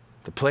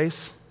 the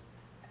place,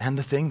 and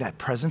the thing, that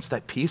presence,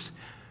 that peace,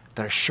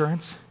 that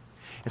assurance.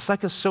 It's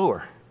like a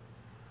sower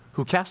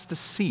who casts the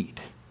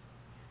seed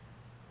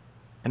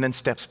and then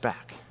steps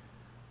back,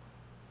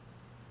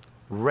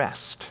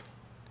 rests,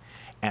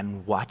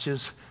 and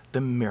watches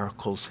the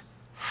miracles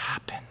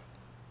happen.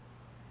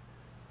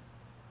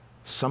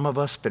 Some of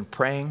us have been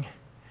praying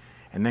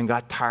and then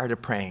got tired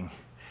of praying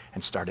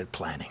and started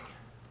planning.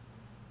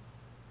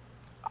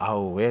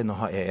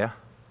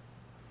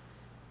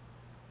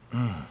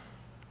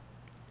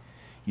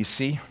 You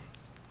see,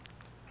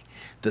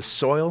 the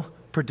soil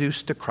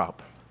produced the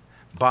crop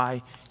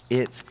by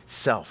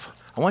itself.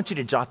 I want you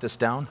to jot this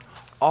down.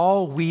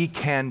 All we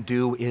can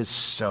do is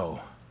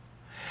sow.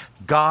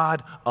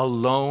 God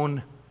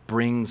alone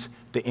brings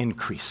the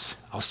increase.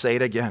 I'll say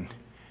it again.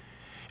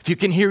 If you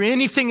can hear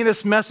anything in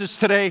this message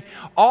today,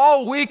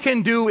 all we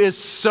can do is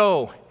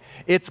sow.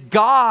 It's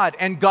God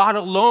and God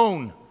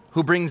alone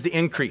who brings the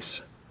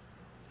increase.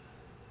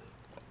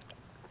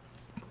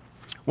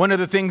 One of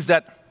the things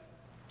that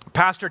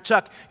Pastor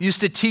Chuck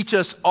used to teach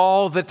us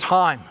all the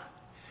time,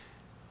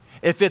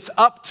 if it's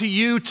up to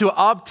you to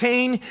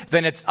obtain,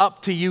 then it's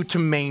up to you to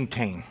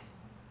maintain.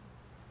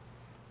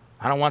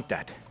 I don't want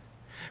that.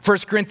 1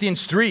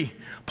 Corinthians 3,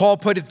 Paul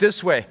put it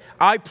this way,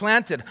 I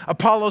planted,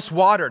 Apollos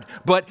watered,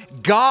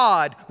 but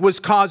God was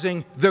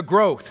causing the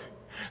growth.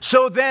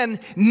 So then,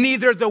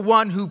 neither the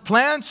one who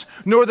plants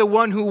nor the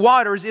one who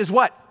waters is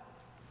what?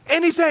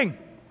 Anything.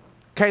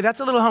 Okay, that's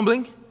a little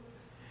humbling.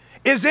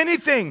 Is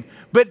anything,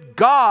 but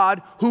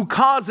God who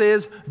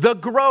causes the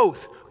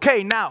growth.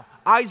 Okay, now,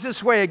 eyes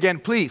this way again,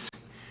 please.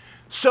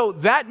 So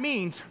that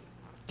means,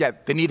 yeah,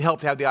 they need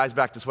help to have the eyes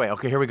back this way.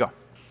 Okay, here we go.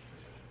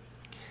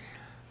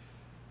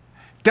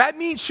 That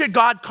means should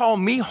God call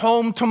me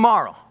home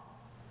tomorrow,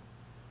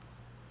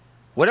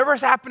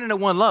 whatever's happening at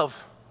One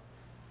Love,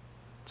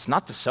 it's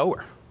not the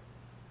sower.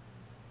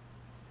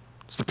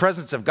 It's the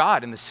presence of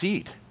God in the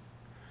seed.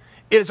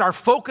 It is our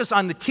focus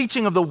on the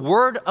teaching of the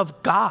Word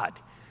of God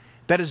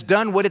that has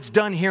done what it's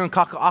done here in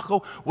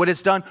Kaka'ako, what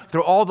it's done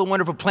through all the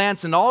wonderful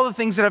plants and all the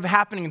things that are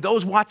happening,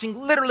 those watching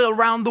literally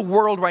around the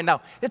world right now.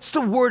 It's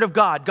the Word of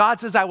God. God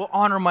says, I will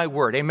honor my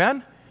word.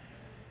 Amen?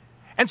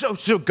 And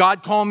so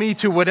God call me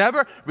to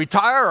whatever,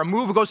 retire or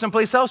move or go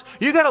someplace else?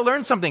 You got to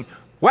learn something.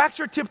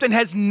 Waxer Tipton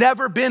has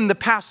never been the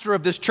pastor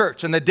of this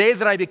church. And the day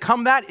that I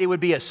become that, it would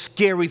be a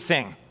scary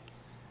thing.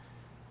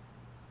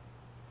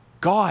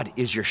 God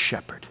is your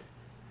shepherd.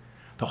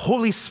 The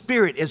Holy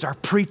Spirit is our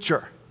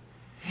preacher.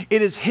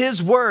 It is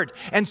His word.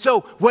 And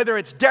so whether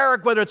it's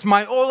Derek, whether it's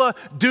Myola,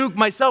 Duke,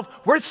 myself,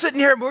 we're sitting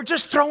here and we're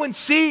just throwing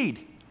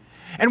seed.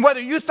 And whether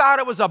you thought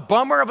it was a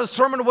bummer of a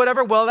sermon or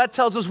whatever, well, that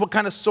tells us what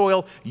kind of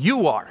soil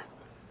you are.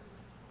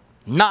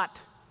 Not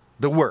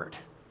the word.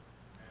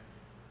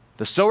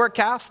 The sower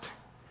cast,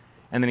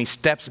 and then he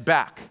steps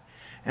back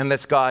and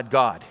lets God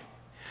God.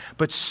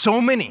 But so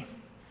many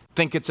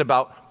think it's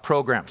about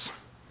programs.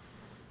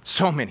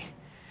 So many.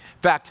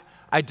 In fact,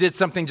 I did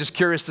something just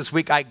curious this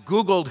week. I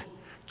Googled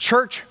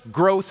church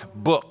growth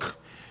book.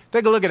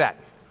 Take a look at that.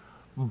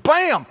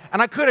 Bam!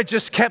 And I could have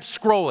just kept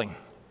scrolling.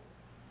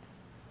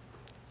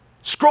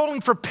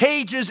 Scrolling for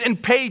pages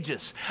and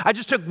pages. I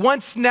just took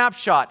one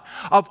snapshot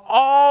of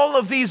all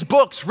of these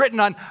books written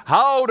on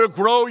how to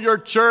grow your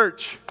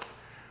church.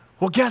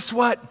 Well, guess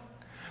what?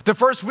 The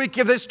first week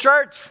of this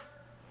church,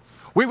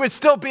 we would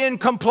still be in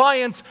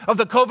compliance of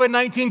the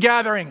COVID-19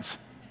 gatherings.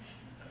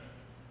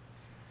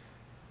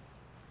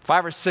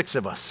 5 or 6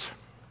 of us.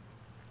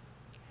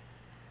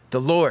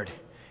 The Lord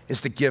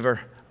is the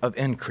giver of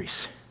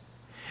increase.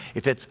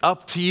 If it's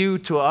up to you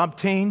to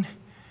obtain,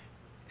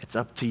 it's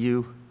up to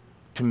you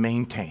to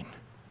maintain.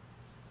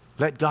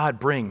 Let God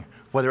bring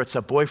whether it's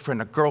a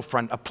boyfriend, a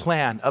girlfriend, a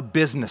plan, a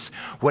business,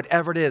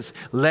 whatever it is,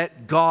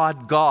 let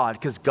God,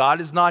 because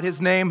God is not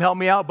his name, help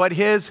me out, but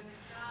his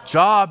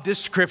job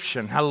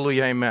description.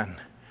 Hallelujah, amen.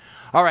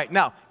 All right,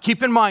 now,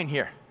 keep in mind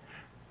here,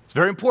 it's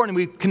very important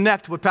we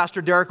connect what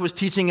Pastor Derek was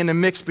teaching in the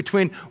mix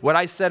between what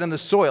I said and the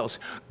soils.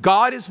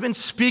 God has been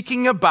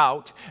speaking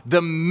about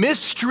the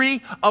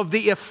mystery of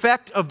the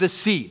effect of the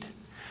seed.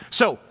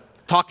 So,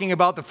 talking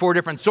about the 4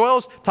 different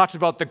soils, talks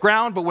about the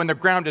ground, but when the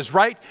ground is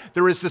right,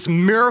 there is this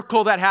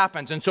miracle that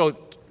happens. And so,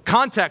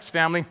 context,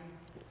 family,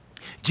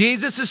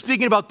 Jesus is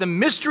speaking about the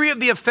mystery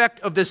of the effect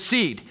of the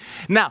seed.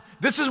 Now,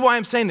 this is why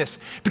I'm saying this,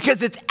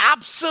 because it's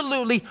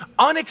absolutely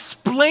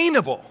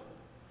unexplainable.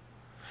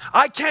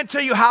 I can't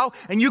tell you how,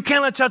 and you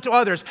can't tell to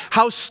others,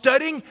 how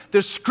studying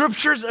the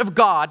scriptures of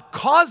God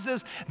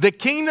causes the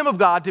kingdom of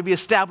God to be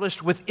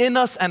established within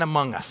us and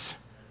among us.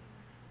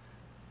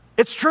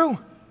 It's true.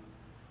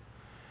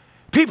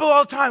 People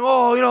all the time,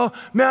 oh,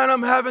 man,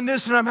 I'm having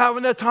this and I'm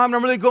having that time and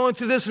I'm really going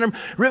through this and I'm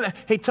really,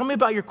 hey, tell me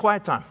about your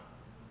quiet time.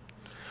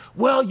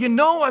 Well,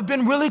 I've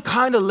been really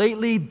kind of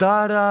lately,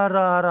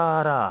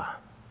 da-da-da-da-da.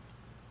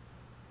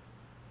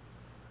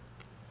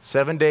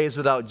 7 days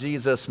without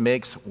Jesus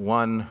makes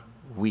 1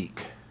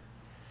 week.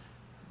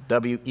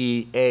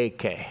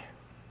 W-E-A-K.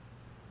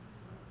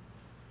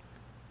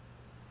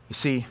 You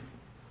see,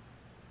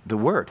 the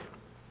word.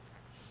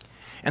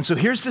 And so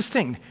here's this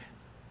thing,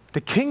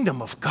 the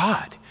kingdom of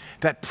God,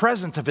 that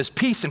presence of his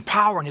peace and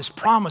power and his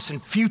promise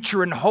and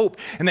future and hope,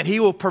 and that he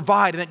will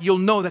provide, and that you'll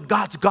know that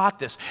God's got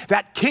this.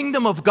 That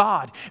kingdom of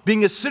God,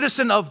 being a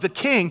citizen of the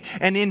king,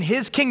 and in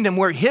his kingdom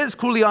where his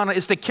kuleana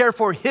is to care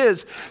for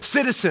his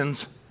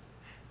citizens,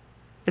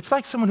 it's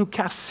like someone who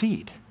casts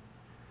seed.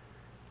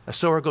 A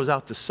sower goes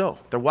out to sow.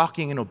 They're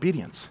walking in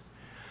obedience.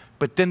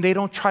 But then they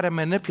don't try to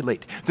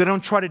manipulate. They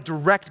don't try to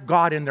direct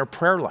God in their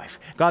prayer life.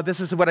 God, this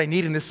is what I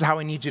need, and this is how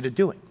I need you to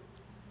do it.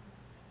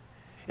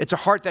 It's a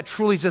heart that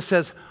truly just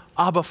says,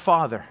 Abba,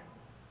 Father,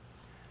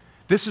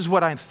 this is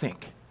what I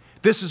think.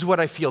 This is what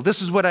I feel.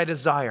 This is what I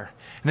desire.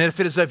 And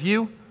if it is of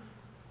you,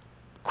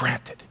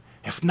 grant it.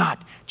 If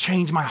not,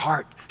 change my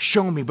heart.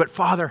 Show me. But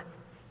Father,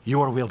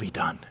 your will be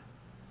done.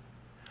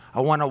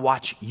 I want to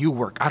watch you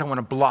work. I don't want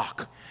to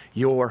block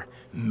your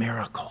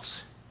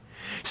miracles.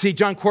 See,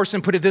 John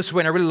Corson put it this way,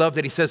 and I really love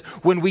that. He says,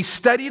 when we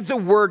study the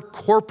word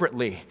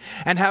corporately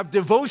and have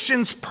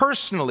devotions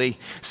personally,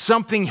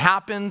 something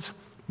happens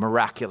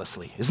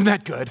miraculously. Isn't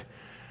that good?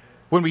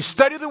 When we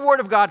study the word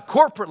of God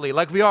corporately,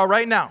 like we are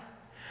right now,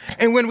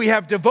 and when we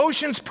have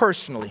devotions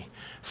personally,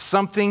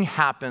 something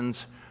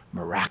happens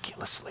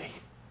miraculously.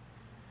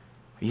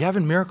 Are you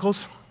having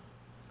miracles?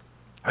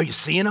 Are you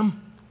seeing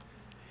them?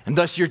 And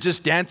thus you're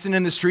just dancing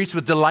in the streets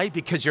with delight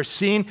because you're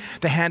seeing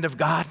the hand of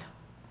God.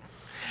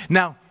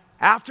 Now,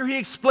 after he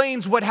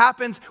explains what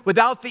happens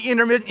without the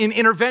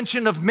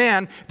intervention of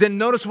man, then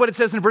notice what it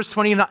says in verse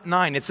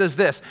 29. It says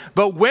this,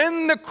 but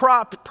when the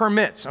crop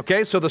permits,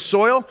 okay, so the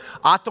soil,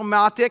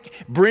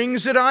 automatic,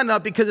 brings it on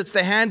up because it's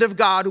the hand of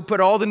God who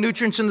put all the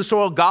nutrients in the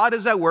soil. God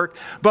is at work.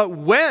 But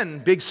when,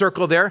 big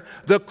circle there,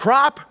 the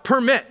crop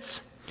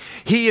permits,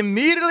 he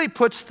immediately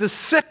puts the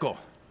sickle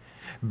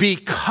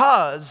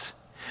because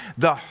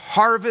the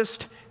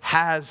harvest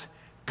has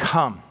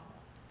come.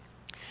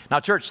 Now,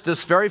 church,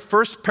 this very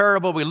first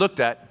parable we looked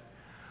at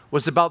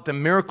was about the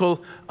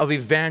miracle of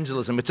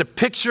evangelism. It's a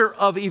picture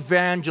of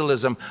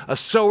evangelism. A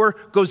sower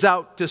goes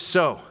out to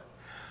sow.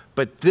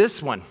 But this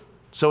one,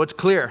 so it's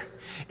clear,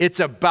 it's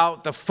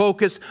about the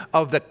focus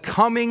of the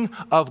coming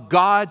of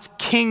God's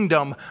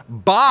kingdom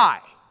by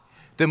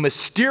the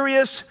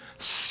mysterious,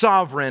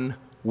 sovereign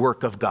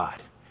work of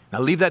God. Now,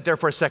 leave that there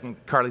for a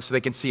second, Carly, so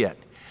they can see it.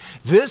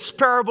 This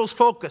parable's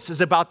focus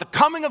is about the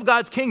coming of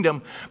God's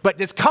kingdom,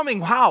 but it's coming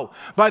how?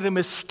 By the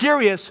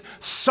mysterious,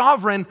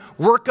 sovereign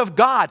work of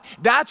God.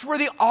 That's where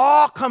the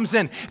awe comes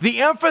in.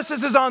 The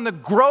emphasis is on the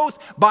growth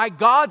by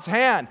God's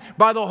hand,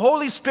 by the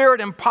Holy Spirit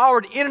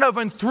empowered in and of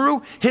and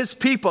through his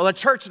people, a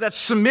church that's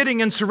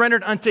submitting and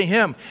surrendered unto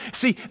him.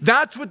 See,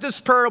 that's what this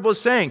parable is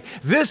saying.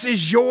 This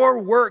is your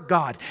work,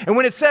 God. And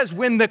when it says,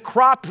 when the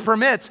crop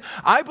permits,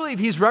 I believe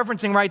he's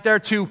referencing right there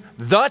to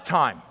the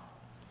time.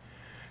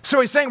 So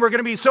he's saying we're going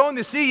to be sowing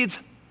the seeds,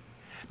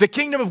 the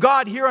kingdom of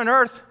God here on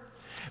earth,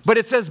 but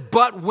it says,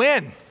 but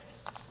when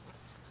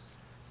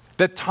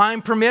the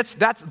time permits,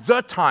 that's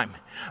the time.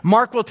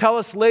 Mark will tell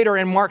us later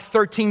in Mark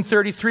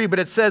 13:33, but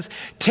it says,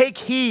 take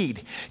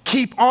heed,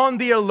 keep on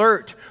the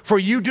alert, for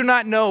you do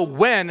not know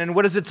when, and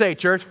what does it say,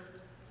 church?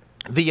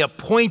 The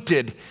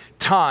appointed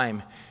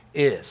time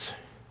is.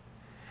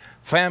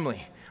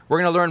 Family, we're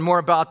going to learn more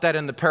about that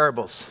in the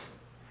parables.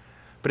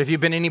 But if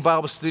you've been any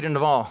Bible student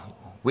at all,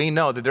 we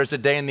know that there's a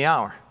day and the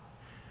hour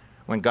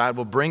when God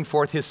will bring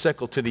forth his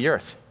sickle to the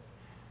earth,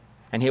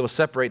 and he will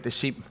separate the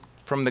sheep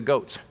from the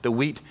goats, the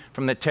wheat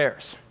from the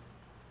tares.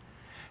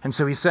 And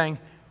so he's saying,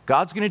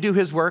 God's going to do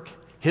his work,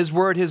 his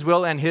word, his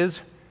will, and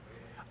his,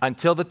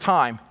 until the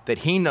time that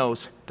he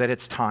knows that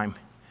it's time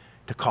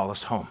to call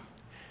us home.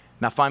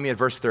 Now find me at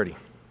verse 30. It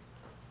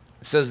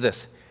says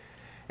this,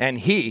 and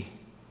he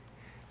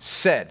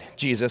said,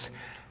 Jesus,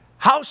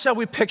 How shall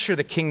we picture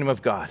the kingdom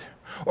of God?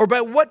 Or by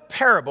what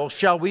parable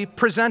shall we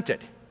present it?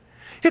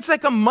 It's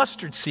like a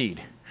mustard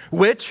seed,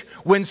 which,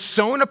 when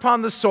sown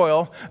upon the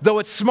soil, though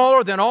it's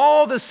smaller than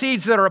all the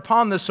seeds that are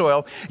upon the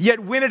soil, yet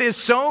when it is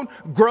sown,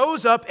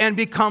 grows up and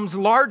becomes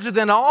larger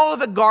than all of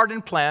the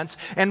garden plants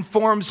and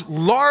forms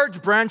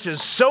large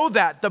branches so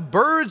that the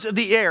birds of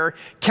the air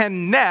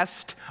can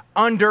nest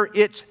under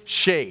its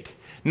shade.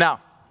 Now,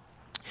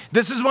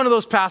 this is one of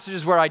those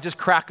passages where I just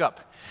crack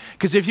up.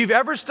 Because if you've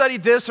ever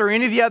studied this or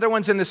any of the other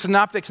ones in the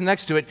synoptics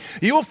next to it,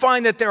 you will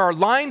find that there are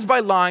lines by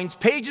lines,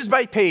 pages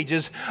by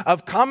pages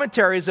of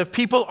commentaries of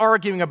people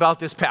arguing about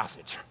this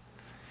passage.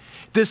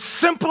 This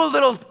simple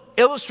little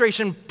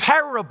illustration,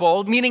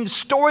 parable, meaning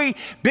story,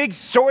 big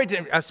story,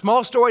 a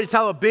small story to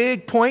tell a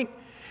big point.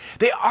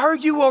 They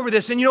argue over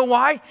this, and you know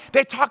why?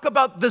 They talk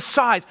about the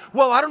size.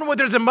 Well, I don't know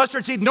whether there's a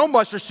mustard seed. No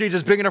mustard seed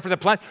is big enough for the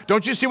plant.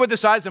 Don't you see what the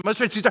size of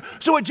mustard seeds are?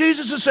 So what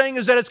Jesus is saying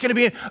is that it's going to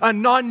be a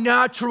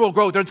non-natural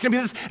growth, or it's going to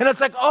be this, and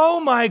it's like, oh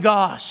my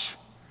gosh.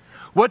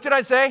 What did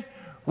I say?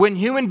 When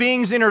human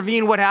beings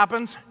intervene, what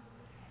happens?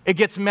 It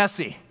gets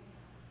messy.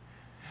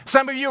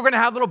 Some of you are going to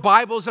have little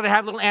Bibles that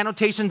have little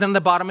annotations on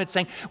the bottom. It's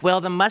saying,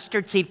 well, the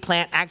mustard seed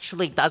plant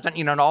actually doesn't,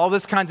 and all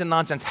this kinds of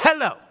nonsense.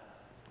 Hello.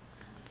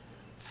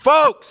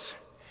 Folks.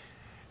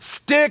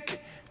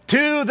 Stick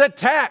to the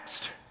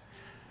text.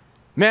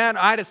 Man,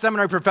 I had a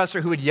seminary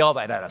professor who would yell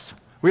that at us.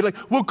 We'd like,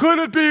 well, could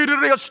it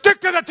be? Stick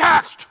to the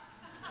text.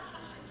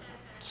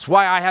 That's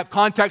why I have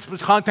context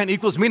plus content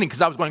equals meaning,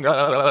 because I was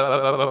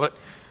going,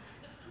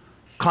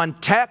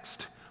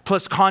 context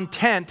plus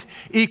content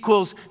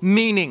equals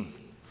meaning.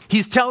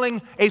 He's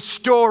telling a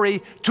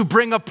story to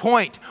bring a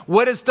point.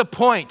 What is the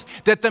point?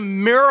 That the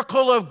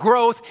miracle of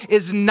growth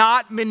is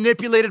not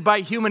manipulated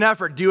by human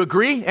effort. Do you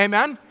agree?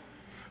 Amen?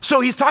 So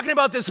he's talking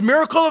about this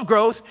miracle of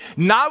growth,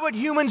 not what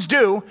humans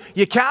do.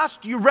 You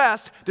cast, you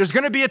rest. There's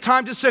going to be a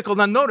time to sickle.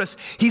 Now notice,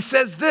 he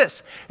says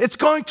this. It's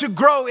going to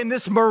grow in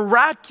this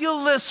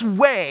miraculous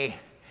way.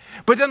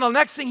 But then the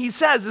next thing he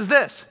says is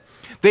this.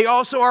 They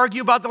also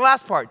argue about the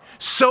last part.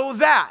 So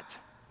that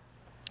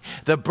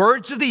the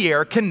birds of the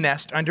air can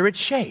nest under its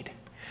shade.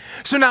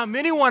 So now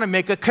many want to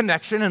make a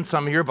connection, and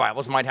some of your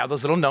Bibles might have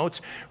those little notes.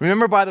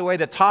 Remember, by the way,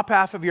 the top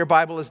half of your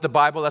Bible is the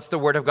Bible. That's the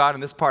Word of God,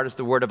 and this part is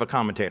the word of a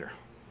commentator.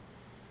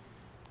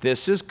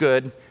 This is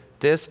good,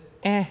 this,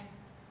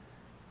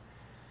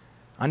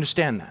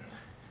 Understand that.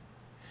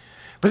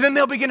 But then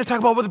they'll begin to talk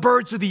about the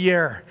birds of the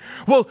air.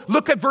 Well,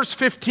 look at verse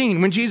 15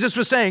 when Jesus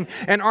was saying,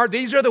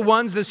 these are the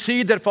ones, the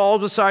seed that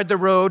falls beside the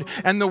road,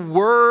 and the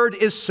word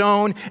is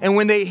sown, and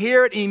when they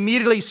hear it,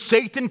 immediately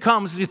Satan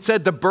comes. It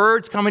said the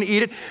birds come and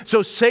eat it.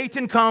 So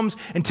Satan comes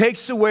and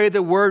takes away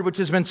the word which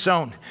has been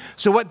sown.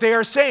 So what they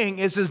are saying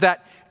is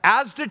that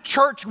as the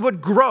church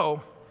would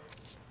grow,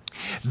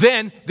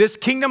 then this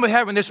kingdom of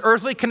heaven, this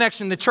earthly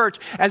connection, the church,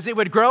 as it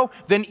would grow,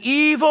 then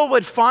evil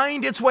would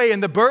find its way,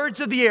 and the birds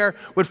of the air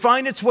would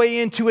find its way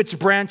into its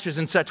branches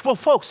and such. Well,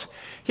 folks,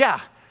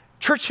 yeah,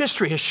 church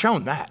history has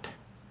shown that.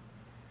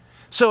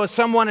 So as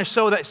someone is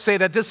say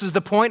that this is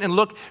the point, and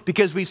look,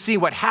 because we see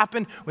what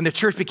happened when the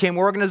church became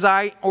organized,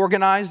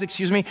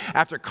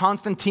 after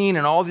Constantine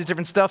and all these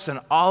different stuffs and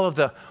all of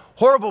the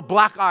horrible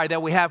black eye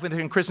that we have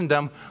within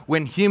Christendom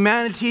when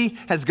humanity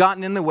has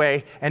gotten in the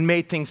way and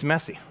made things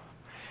messy.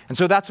 And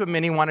so that's what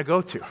many want to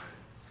go to.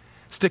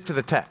 Stick to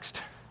the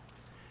text.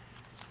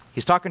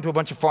 He's talking to a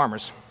bunch of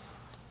farmers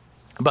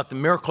about the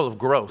miracle of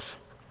growth.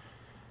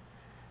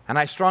 And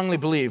I strongly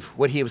believe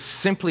what he was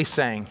simply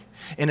saying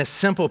in a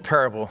simple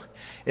parable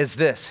is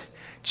this.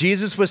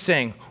 Jesus was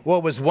saying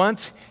what was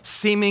once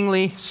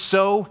seemingly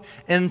so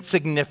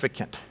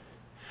insignificant.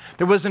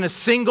 There wasn't a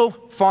single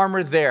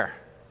farmer there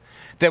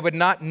that would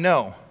not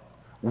know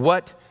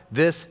what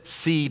this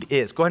seed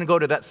is. Go ahead and go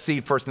to that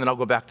seed first, and then I'll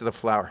go back to the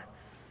flower.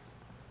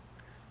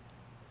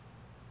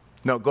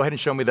 No, go ahead and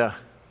show me the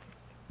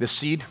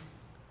seed.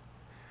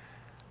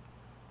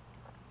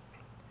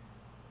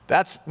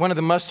 That's one of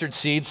the mustard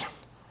seeds.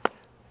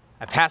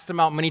 I passed them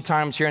out many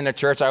times here in the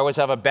church. I always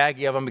have a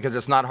baggie of them because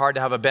it's not hard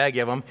to have a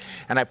baggie of them.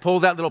 And I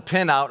pulled that little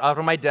pin out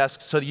of my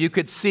desk so that you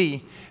could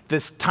see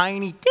this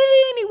tiny,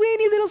 teeny,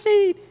 weeny little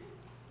seed.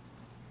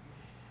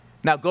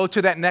 Now go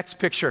to that next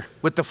picture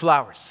with the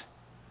flowers.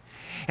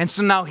 And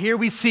so now here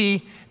we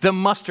see the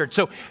mustard.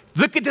 So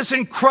look at this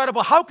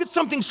incredible. How could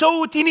something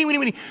so teeny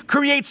weeny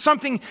create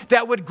something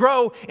that would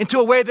grow into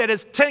a way that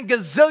is 10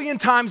 gazillion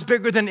times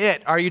bigger than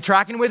it? Are you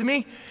tracking with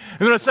me?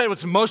 And then I say,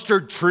 it's a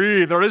mustard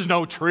tree. There is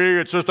no tree.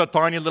 It's just a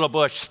tiny little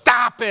bush.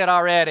 Stop it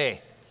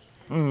already.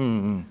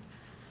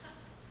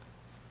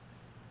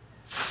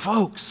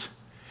 Folks,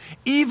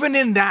 even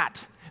in that,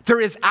 there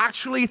is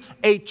actually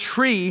a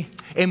tree,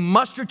 a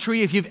mustard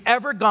tree. If you've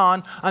ever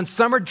gone on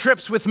summer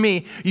trips with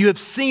me, you have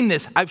seen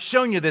this. I've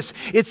shown you this.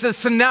 It's the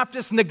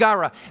Synaptus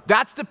nigara.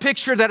 That's the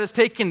picture that is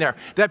taken there.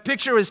 That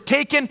picture is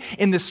taken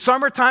in the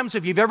summertime. So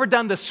if you've ever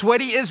done the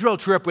sweaty Israel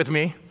trip with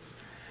me,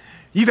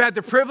 you've had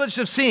the privilege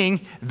of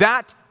seeing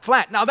that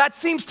plant. Now that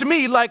seems to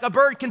me like a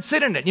bird can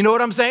sit in it. You know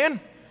what I'm saying?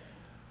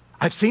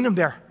 I've seen them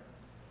there.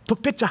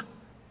 Took picture.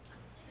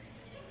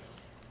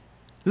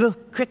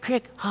 Look,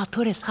 quick,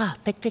 tourists,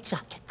 take picture.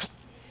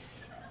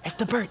 It's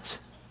the birds.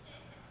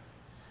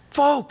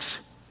 Folks,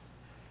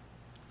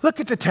 look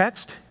at the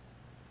text.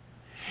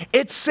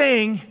 It's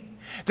saying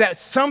that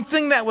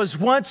something that was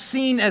once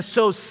seen as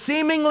so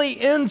seemingly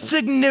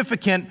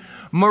insignificant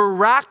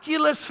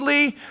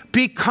miraculously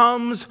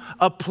becomes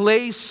a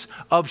place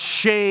of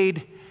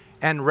shade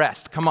and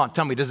rest. Come on,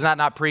 tell me, does that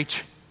not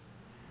preach?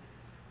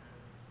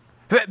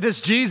 This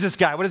Jesus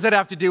guy, what does that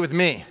have to do with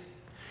me?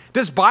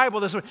 This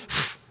Bible,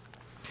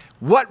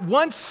 what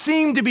once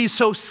seemed to be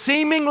so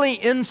seemingly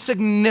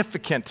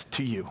insignificant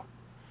to you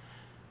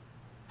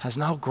has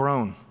now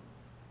grown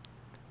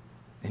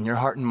in your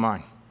heart and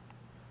mind.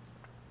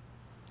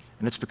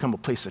 And it's become a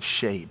place of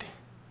shade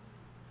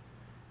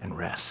and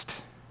rest.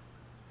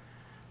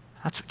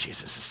 That's what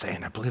Jesus is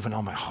saying. I believe in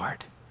all my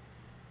heart.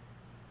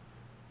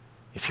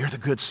 If you're the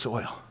good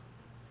soil,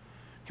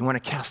 if you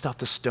want to cast out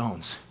the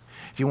stones,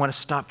 if you want to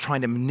stop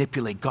trying to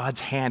manipulate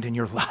God's hand in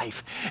your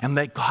life and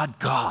let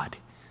God,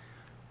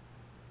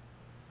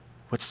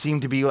 what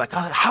seemed to be like,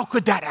 how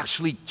could that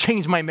actually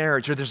change my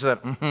marriage? Or there's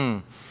that,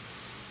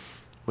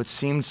 what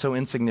seemed so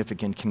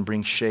insignificant can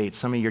bring shade.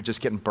 Some of you are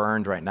just getting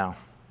burned right now.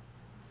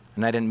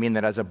 And I didn't mean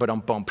that as a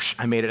but-um-bump.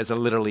 I made it as a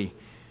literally,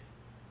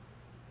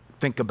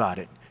 think about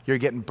it. You're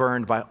getting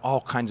burned by all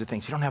kinds of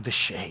things. You don't have the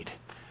shade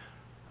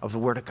of the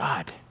Word of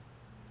God.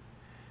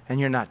 And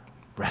you're not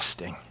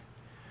resting.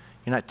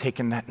 You're not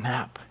taking that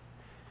nap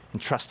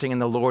and trusting in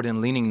the Lord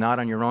and leaning not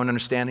on your own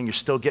understanding. You're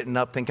still getting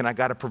up thinking, I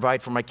got to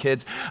provide for my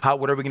kids.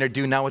 What are we going to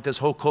do now with this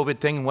whole COVID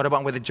thing? And what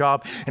about with a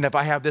job? And if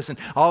I have this, and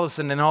all of a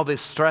sudden, and all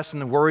this stress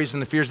and the worries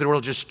and the fears of the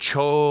world just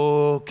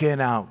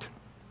choking out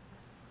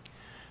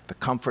the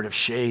comfort of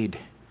shade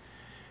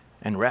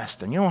and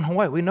rest. And you know, in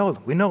Hawaii, we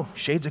know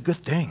shade's a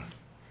good thing.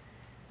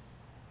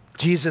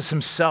 Jesus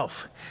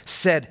himself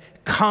said,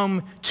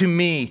 come to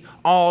me,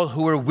 all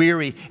who are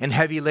weary and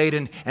heavy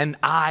laden, and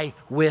I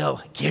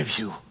will give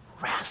you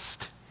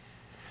rest.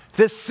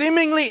 This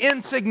seemingly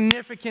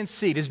insignificant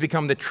seed has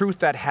become the truth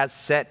that has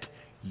set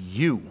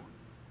you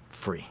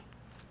free.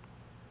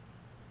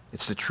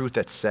 It's the truth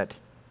that set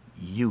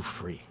you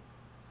free.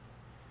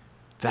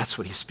 That's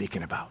what he's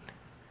speaking about.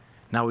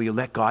 Now, will you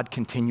let God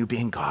continue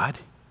being God?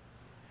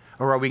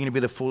 Or are we going to be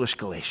the foolish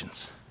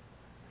Galatians?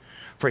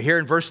 For here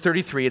in verse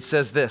 33, it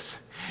says this,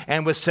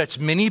 and with such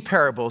many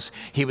parables,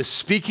 he was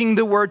speaking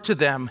the word to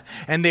them,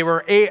 and they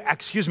were,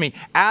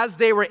 as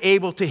they were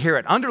able to hear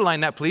it. Underline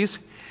that, please.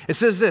 It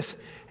says this,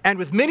 and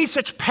with many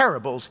such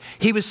parables,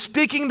 he was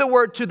speaking the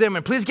word to them,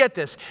 and please get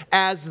this,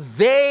 as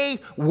they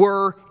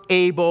were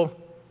able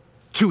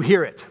to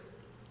hear it.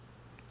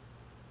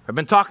 I've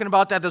been talking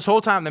about that this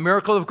whole time, the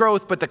miracle of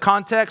growth, but the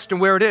context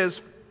and where it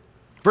is.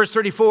 Verse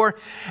 34,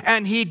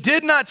 and he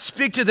did not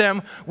speak to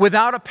them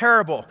without a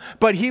parable,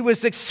 but he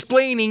was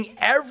explaining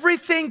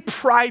everything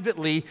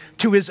privately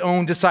to his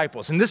own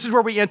disciples. And this is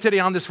where we end today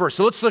on this verse.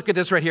 So let's look at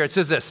this right here. It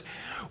says this,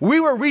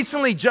 we were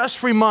recently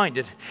just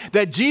reminded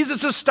that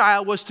Jesus'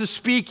 style was to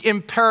speak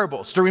in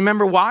parables. Do you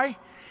remember why?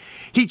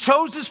 He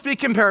chose to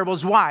speak in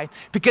parables. Why?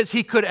 Because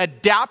he could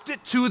adapt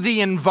it to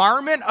the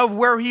environment of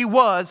where he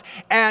was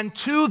and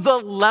to the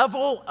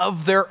level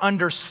of their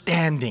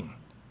understanding.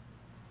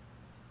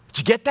 Did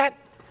you get that?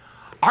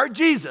 Our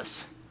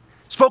Jesus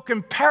spoke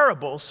in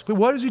parables, but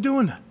why is he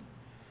doing that?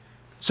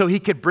 So he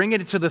could bring it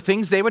into the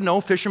things they would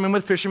know, fishermen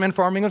with fishermen,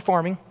 farming with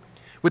farming.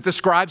 With the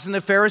scribes and the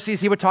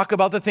Pharisees, he would talk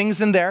about the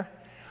things in there.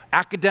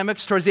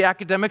 Academics towards the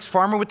academics,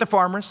 farmer with the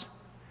farmers.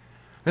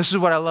 This is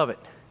what I love it.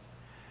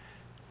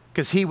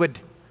 Because he would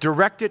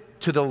direct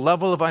it to the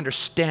level of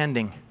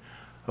understanding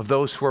of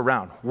those who are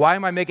around. Why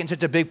am I making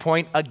such a big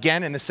point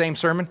again in the same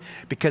sermon?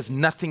 Because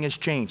nothing has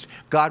changed.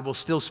 God will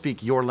still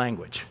speak your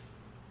language.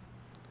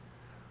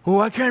 Oh,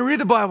 I can't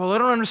read the Bible. I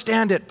don't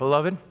understand it.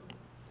 Beloved,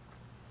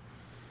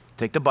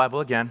 take the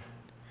Bible again,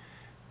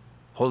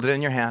 hold it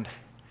in your hand,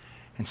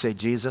 and say,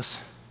 Jesus,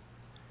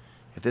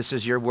 if this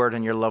is your word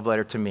and your love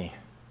letter to me,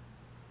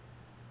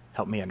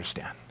 help me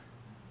understand.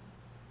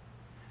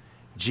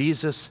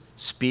 Jesus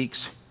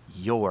speaks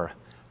your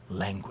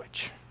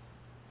language.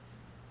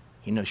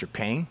 He knows your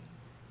pain.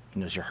 He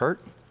knows your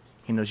hurt.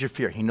 He knows your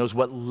fear. He knows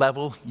what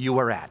level you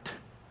are at.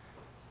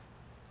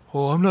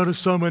 Oh, I'm not a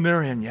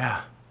seminarian.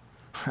 Yeah.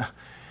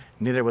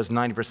 Neither was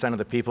 90% of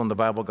the people in the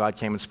Bible God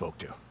came and spoke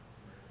to.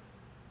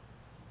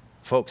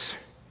 Folks,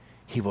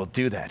 he will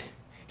do that.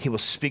 He will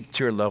speak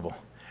to your level.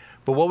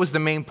 But what was the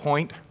main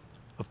point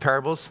of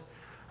parables?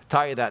 I'll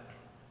tell you that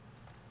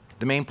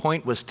the main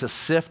point was to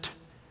sift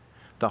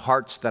the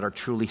hearts that are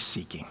truly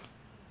seeking.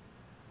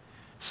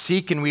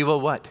 Seek and we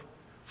will what?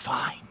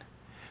 Find.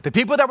 The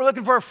people that were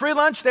looking for a free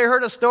lunch, they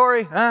heard a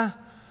story.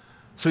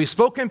 So he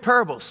spoke in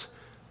parables,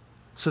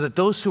 so that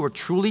those who are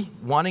truly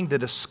wanting to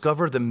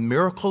discover the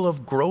miracle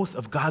of growth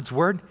of God's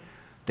word,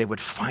 they would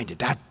find it.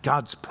 That's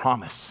God's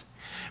promise.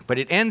 But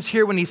it ends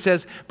here when he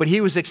says, but he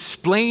was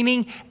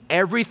explaining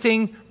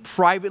everything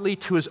privately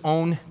to his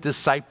own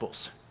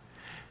disciples.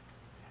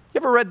 You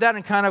ever read that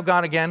and kind of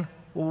gone again?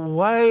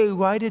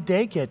 Why did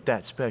they get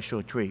that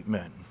special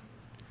treatment?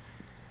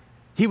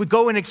 he would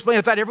go and explain.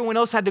 I thought everyone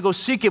else had to go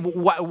seek it.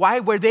 Why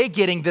were they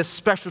getting this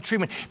special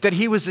treatment that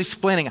he was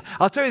explaining?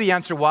 I'll tell you the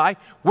answer why.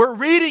 We're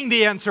reading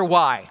the answer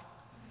why.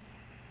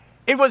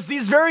 It was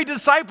these very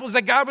disciples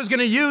that God was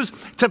going to use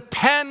to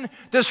pen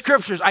the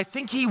scriptures. I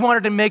think he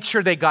wanted to make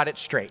sure they got it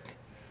straight.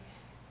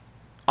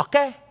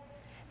 Okay?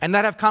 And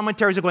not have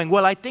commentaries of going,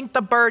 well, I think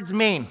the birds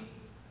mean.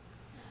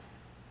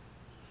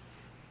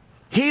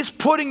 He's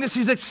putting this,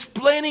 he's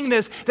explaining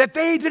this, that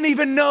they didn't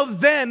even know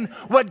then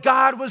what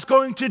God was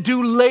going to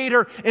do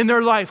later in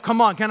their life. Come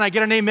on, can I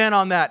get an amen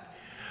on that?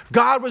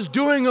 God was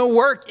doing a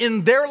work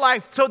in their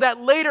life so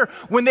that later,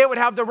 when they would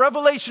have the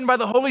revelation by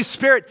the Holy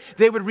Spirit,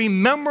 they would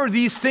remember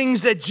these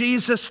things that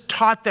Jesus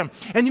taught them.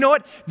 And you know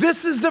what?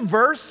 This is the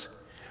verse,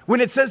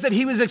 when it says that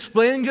he was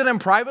explaining to them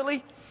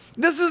privately,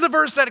 this is the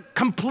verse that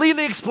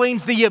completely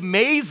explains the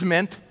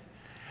amazement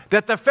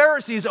that the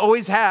Pharisees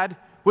always had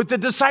with the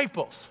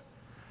disciples.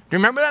 Do you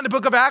remember that in the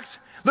book of Acts?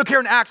 Look here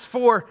in Acts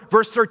 4,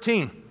 verse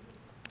 13.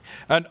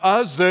 And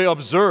as they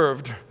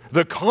observed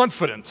the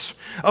confidence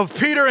of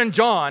Peter and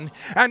John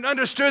and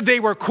understood they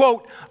were,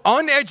 quote,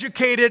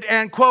 uneducated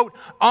and, quote,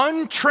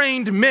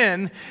 untrained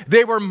men,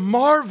 they were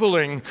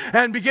marveling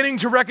and beginning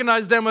to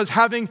recognize them as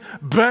having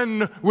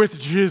been with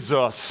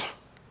Jesus.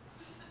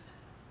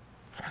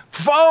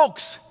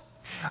 Folks,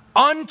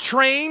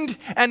 untrained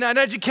and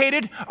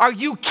uneducated? Are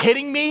you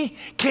kidding me?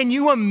 Can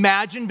you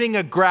imagine being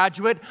a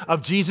graduate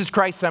of Jesus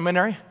Christ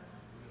Seminary?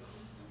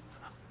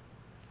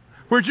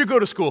 Where'd you go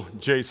to school?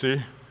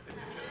 JC.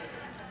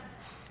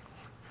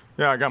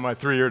 Yeah, I got my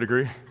 3-year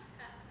degree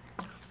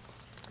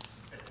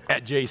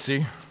at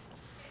JC.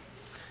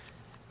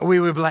 We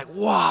would be like,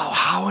 wow,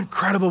 how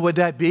incredible would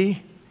that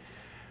be?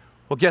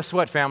 Well, guess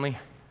what, family?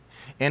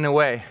 In a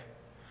way,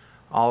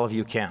 all of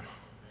you can.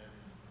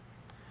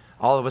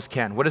 All of us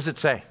can. What does it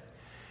say?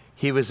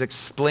 He was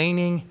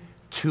explaining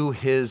to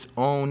his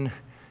own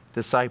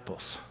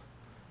disciples.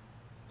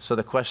 So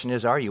the question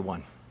is, are you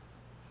one?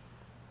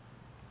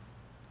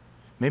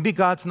 Maybe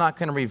God's not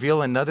going to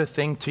reveal another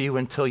thing to you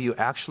until you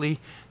actually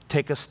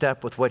take a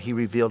step with what he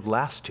revealed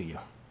last to you.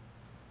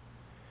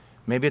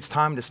 Maybe it's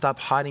time to stop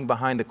hiding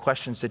behind the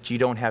questions that you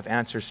don't have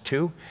answers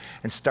to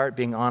and start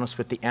being honest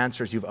with the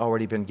answers you've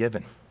already been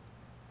given.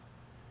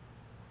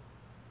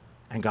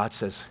 And God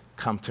says,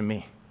 come to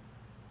me.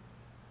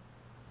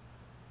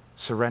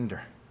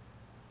 Surrender.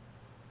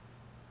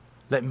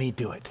 Let me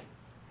do it.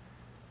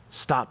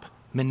 Stop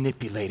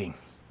manipulating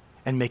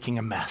and making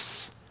a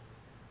mess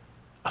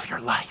of your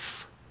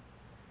life.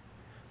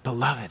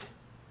 Beloved,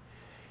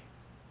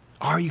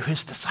 are you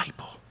his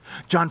disciple?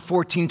 John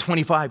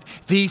 14:25,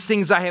 these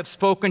things I have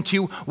spoken to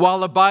you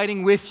while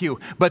abiding with you.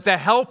 But the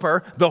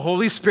Helper, the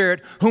Holy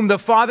Spirit, whom the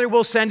Father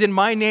will send in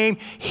my name,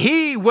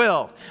 he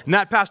will,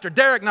 not Pastor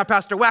Derek, not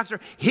Pastor Waxer,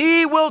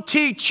 he will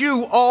teach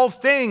you all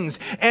things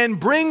and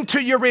bring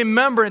to your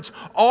remembrance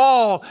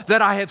all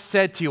that I have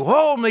said to you.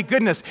 Oh my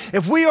goodness,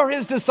 if we are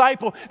his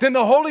disciple, then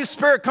the Holy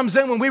Spirit comes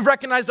in when we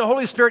recognize the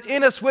Holy Spirit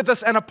in us, with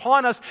us, and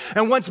upon us.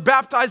 And once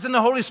baptized in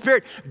the Holy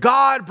Spirit,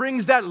 God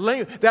brings that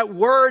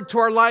word to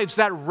our lives,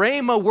 that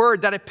rhema word,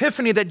 that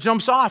epiphany that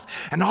jumps off,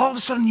 and all of a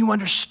sudden you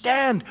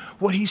understand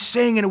what he's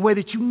saying in a way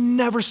that you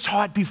never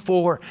saw it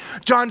before.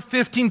 John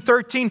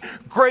 15:13,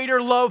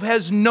 greater love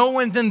has no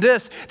one than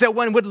this, that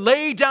one would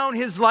lay down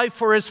his life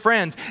for his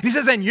friends. He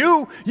says, and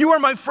you are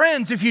my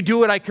friends if you do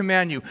what I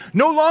command you.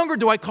 No longer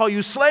do I call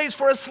you slaves,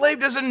 for a slave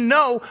doesn't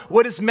know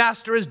what his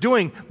master is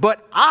doing,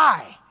 but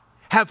I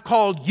have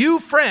called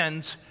you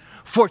friends,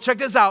 for, check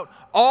this out,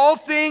 all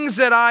things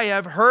that I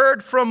have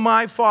heard from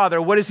my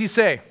Father. What does he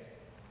say?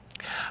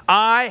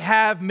 I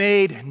have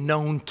made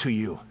known to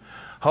you.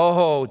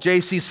 Ho,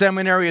 JC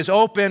Seminary is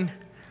open.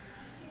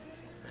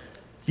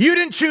 You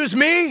didn't choose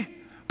me,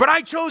 but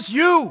I chose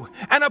you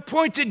and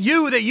appointed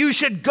you that you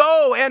should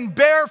go and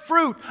bear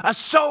fruit. A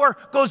sower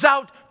goes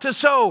out to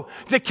sow.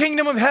 The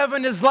kingdom of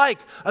heaven is like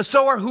a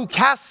sower who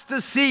casts the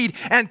seed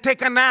and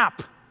take a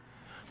nap.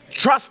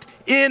 Trust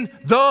in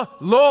the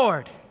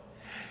Lord.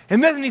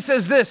 And then he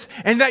says this,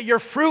 and that your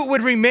fruit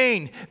would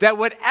remain, that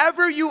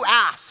whatever you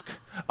ask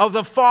of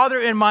the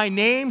Father in my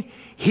name,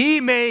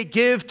 he may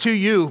give to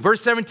you.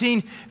 Verse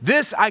 17,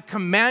 this I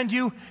command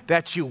you,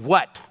 that you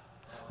what?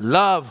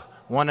 Love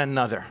one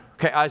another.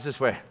 Okay, eyes this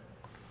way.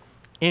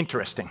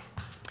 Interesting.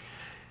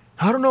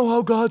 I don't know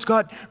how God's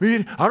got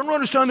me. I don't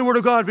understand the word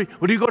of God. Well,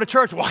 do you go to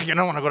church? Well, you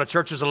know, when I go to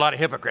church, there's a lot of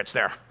hypocrites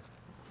there.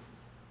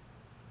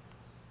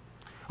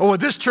 Oh, well,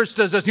 this church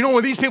does this. You know,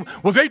 when these people,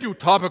 well, they do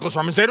topical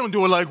sermons. They don't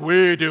do it like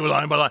we do,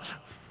 line by line.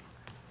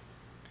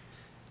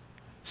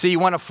 See, you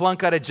want to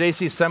flunk out of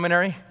JC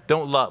Seminary?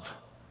 Don't love.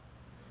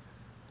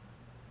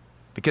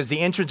 Because the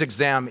entrance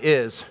exam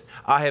is,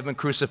 I have been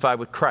crucified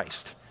with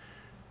Christ.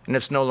 And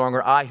it's no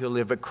longer I who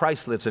live, but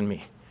Christ lives in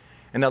me.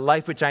 And the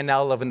life which I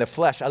now live in the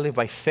flesh, I live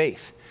by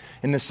faith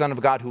in the Son of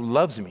God who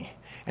loves me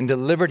and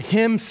delivered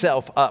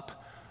himself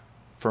up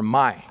for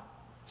my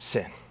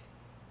sin.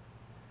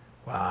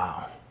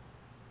 Wow.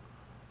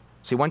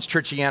 See, one's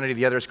churchianity,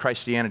 the other is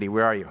Christianity.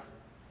 Where are you?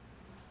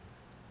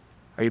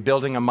 Are you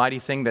building a mighty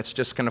thing that's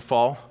just going to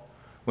fall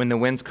when the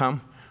winds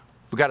come?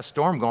 We got a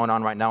storm going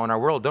on right now in our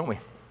world, don't we?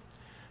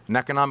 An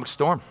economic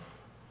storm.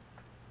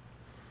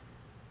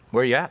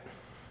 Where are you at?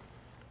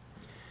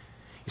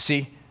 You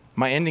see,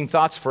 my ending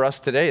thoughts for us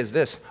today is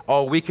this.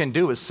 All we can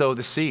do is sow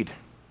the seed.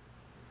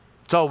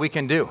 It's all we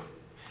can do.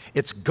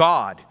 It's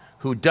God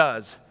who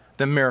does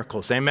the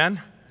miracles.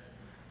 Amen?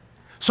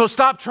 So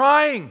stop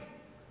trying.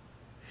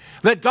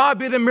 Let God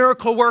be the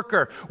miracle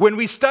worker. When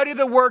we study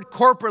the Word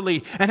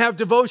corporately and have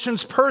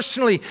devotions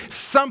personally,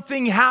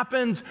 something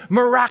happens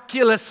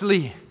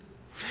miraculously.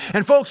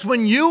 And folks,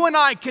 when you and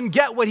I can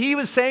get what he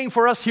was saying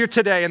for us here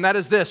today, and that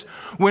is this,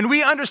 when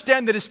we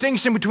understand the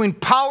distinction between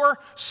power,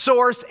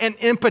 source, and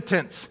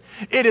impotence,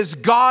 it is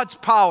God's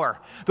power.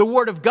 The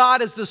Word of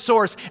God is the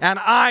source, and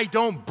I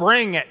don't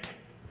bring it.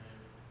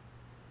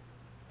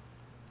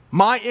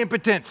 My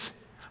impotence,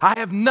 I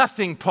have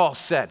nothing, Paul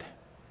said.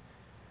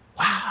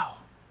 Wow.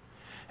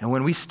 And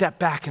when we step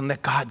back and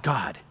let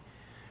God,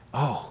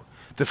 oh,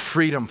 the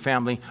freedom,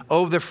 family,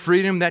 oh, the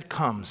freedom that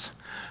comes,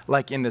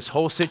 like in this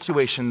whole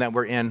situation that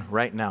we're in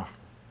right now.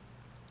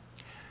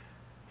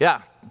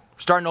 Yeah,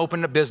 starting to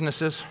open up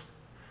businesses.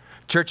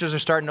 Churches are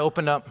starting to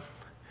open up.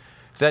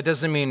 That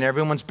doesn't mean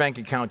everyone's bank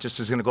account just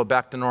is going to go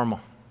back to normal.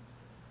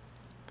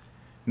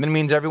 And then it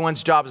means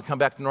everyone's job is going to come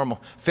back to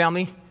normal.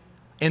 Family,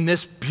 in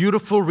this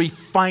beautiful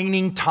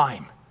refining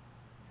time,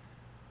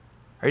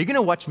 are you going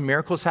to watch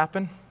miracles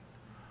happen?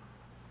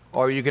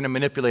 Or are you going to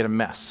manipulate a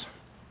mess?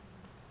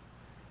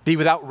 Be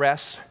without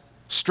rest,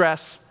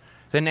 stress,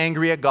 then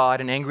angry at God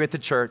and angry at the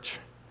church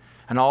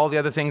and all the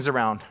other things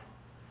around?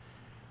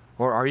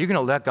 Or are you going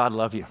to let God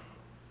love you? Are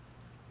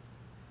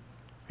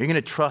you going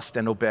to trust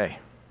and obey?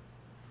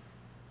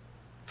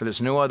 For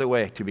there's no other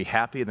way to be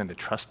happy than to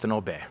trust and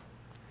obey.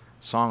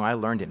 Song I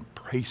learned in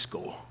praise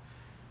school.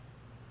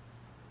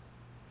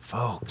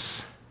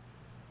 Folks,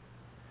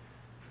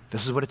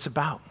 this is what it's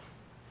about.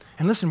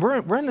 And listen,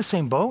 we're in the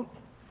same boat.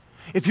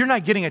 If you're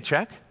not getting a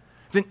check,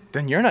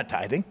 then you're not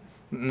tithing.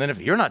 And then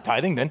if you're not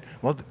tithing, then,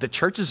 well, the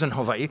churches in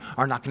Hawaii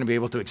are not going to be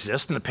able to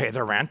exist and to pay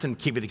their rent and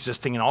keep it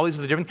existing and all these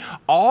other different,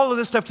 all of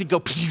this stuff could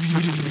go.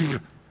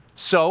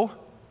 So,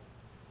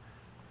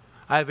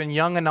 I've been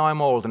young and now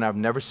I'm old and I've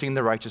never seen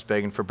the righteous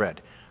begging for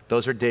bread.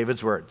 Those are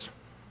David's words.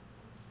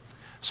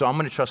 So I'm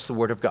going to trust the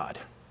Word of God.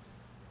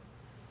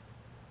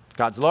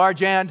 God's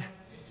large and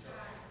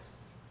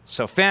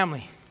so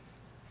family,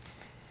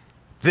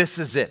 this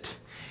is it.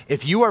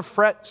 If you are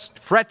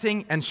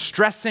fretting and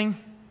stressing,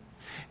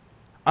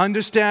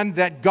 understand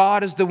that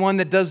God is the one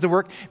that does the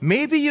work.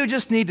 Maybe you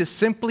just need to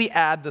simply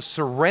add the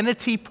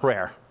serenity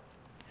prayer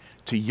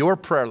to your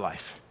prayer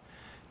life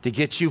to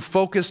get you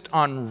focused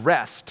on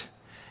rest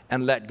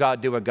and let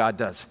God do what God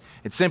does.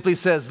 It simply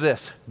says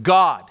this: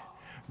 God,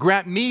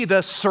 grant me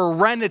the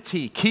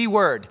serenity, key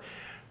word,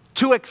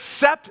 to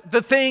accept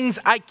the things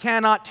I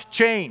cannot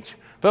change.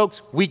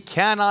 Folks, we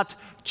cannot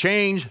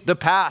change the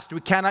past. We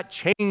cannot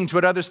change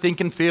what others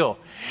think and feel.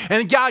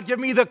 And God, give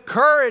me the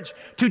courage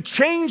to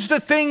change the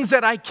things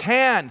that I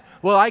can.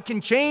 Well, I can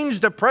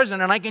change the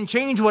present and I can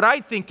change what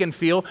I think and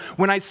feel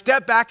when I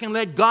step back and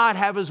let God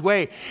have his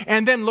way.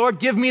 And then, Lord,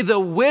 give me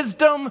the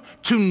wisdom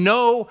to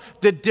know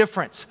the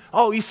difference.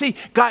 Oh, you see,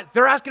 God,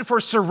 they're asking for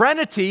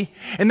serenity,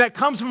 and that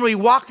comes when we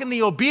walk in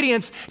the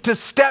obedience to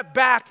step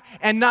back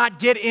and not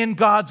get in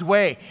God's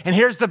way. And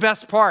here's the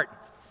best part.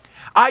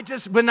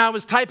 When I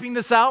was typing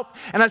this out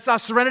and I saw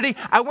serenity,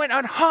 I went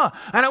on,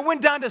 and I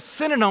went down to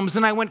synonyms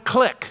and I went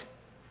click.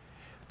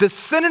 The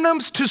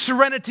synonyms to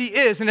serenity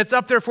is, and it's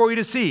up there for you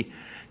to see,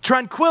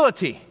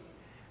 tranquility,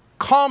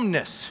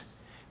 calmness,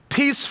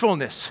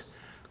 peacefulness,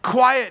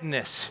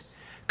 quietness,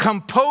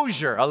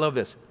 composure, I love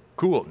this,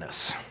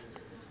 coolness,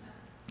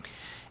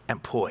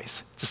 and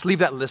poise. Just leave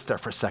that list there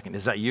for a second.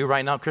 Is that you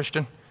right now,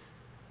 Christian?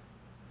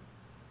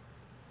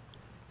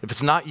 If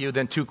it's not you,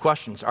 then two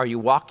questions. Are you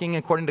walking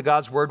according to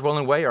God's word, will,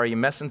 and way? Or are you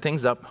messing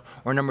things up?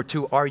 Or number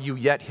two, are you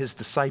yet his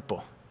disciple?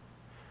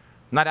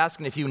 I'm not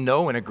asking if you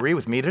know and agree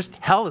with me.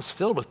 Hell is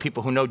filled with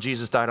people who know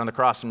Jesus died on the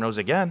cross and rose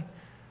again.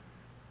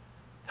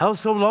 Hell is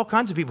filled with all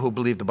kinds of people who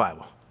believe the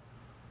Bible.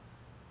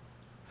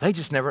 They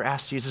just never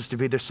asked Jesus to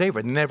be their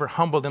Savior. They never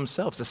humbled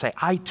themselves to say,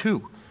 I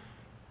too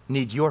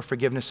need your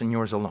forgiveness and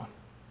yours alone.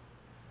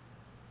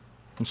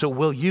 And so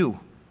will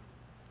you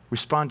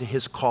respond to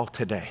his call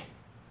today?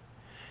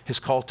 His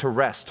call to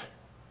rest,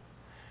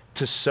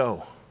 to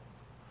sow,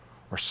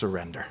 or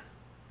surrender.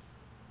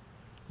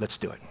 Let's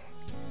do it.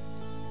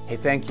 Hey,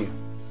 thank you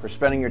for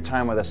spending your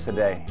time with us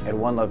today at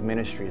One Love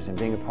Ministries and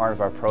being a part of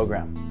our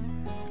program.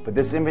 But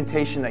this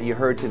invitation that you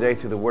heard today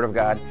through the Word of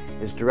God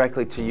is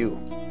directly to you.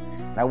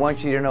 And I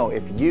want you to know,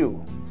 if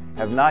you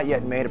have not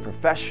yet made a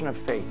profession of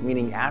faith,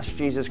 meaning ask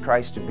Jesus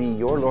Christ to be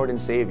your Lord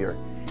and Savior,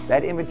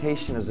 that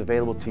invitation is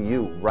available to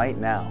you right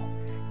now.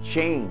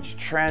 Change,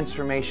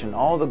 transformation,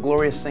 all the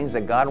glorious things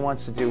that God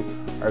wants to do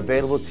are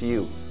available to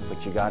you,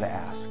 but you got to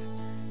ask.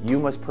 You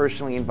must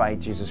personally invite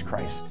Jesus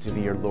Christ to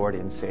be your Lord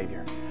and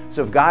Savior.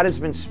 So if God has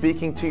been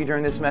speaking to you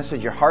during this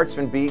message, your heart's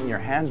been beating, your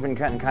hands been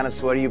getting kind of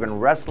sweaty, you've been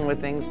wrestling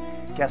with things,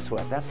 guess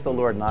what? That's the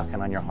Lord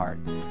knocking on your heart.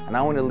 And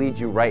I want to lead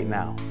you right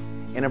now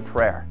in a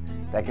prayer.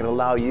 that could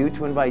allow you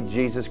to invite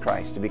Jesus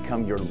Christ to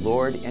become your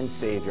Lord and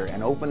Savior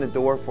and open the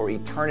door for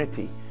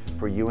eternity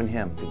for you and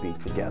Him to be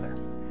together.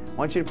 I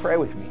want you to pray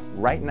with me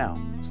right now.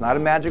 It's not a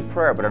magic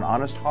prayer, but an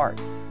honest heart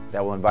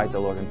that will invite the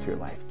Lord into your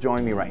life.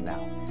 Join me right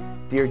now.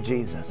 Dear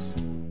Jesus,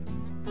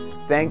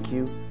 thank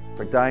you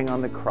for dying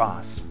on the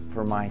cross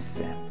for my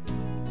sin.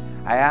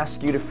 I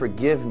ask you to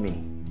forgive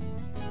me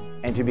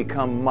and to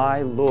become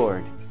my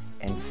Lord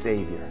and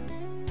Savior.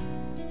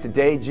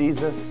 Today,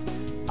 Jesus,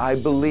 I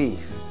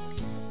believe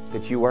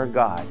that you are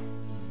God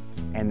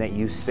and that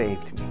you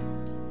saved me,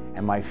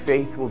 and my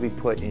faith will be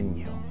put in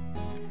you.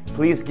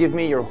 Please give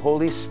me your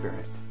Holy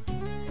Spirit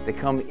to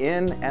come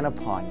in and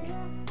upon me,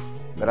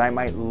 that I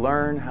might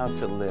learn how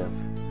to live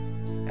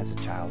as a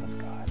child of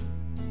God.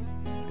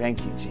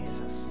 Thank you,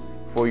 Jesus,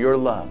 for your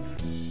love,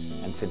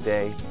 and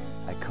today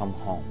I come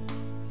home.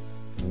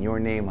 In your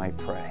name I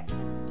pray.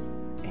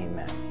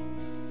 Amen.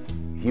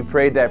 If you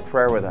prayed that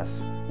prayer with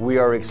us, we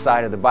are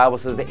excited. The Bible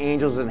says the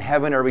angels in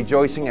heaven are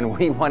rejoicing, and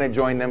we want to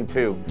join them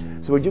too.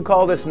 So would you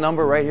call this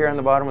number right here on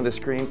the bottom of the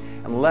screen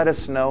and let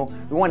us know?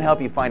 We want to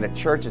help you find a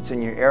church that's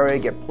in your area,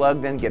 get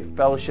plugged in, get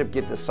fellowship,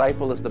 get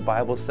discipled as the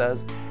Bible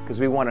says, because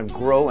we want to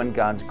grow in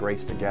God's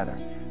grace together.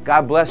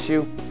 God bless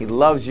you. He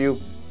loves you.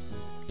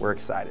 We're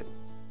excited.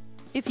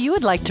 If you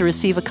would like to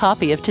receive a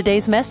copy of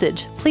today's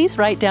message, please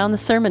write down the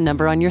sermon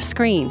number on your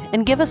screen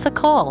and give us a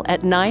call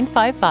at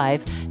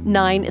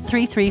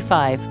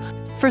 955-9335.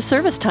 For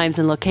service times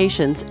and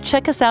locations,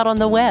 check us out on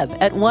the web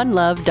at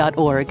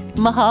onelove.org.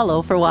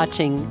 Mahalo for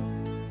watching.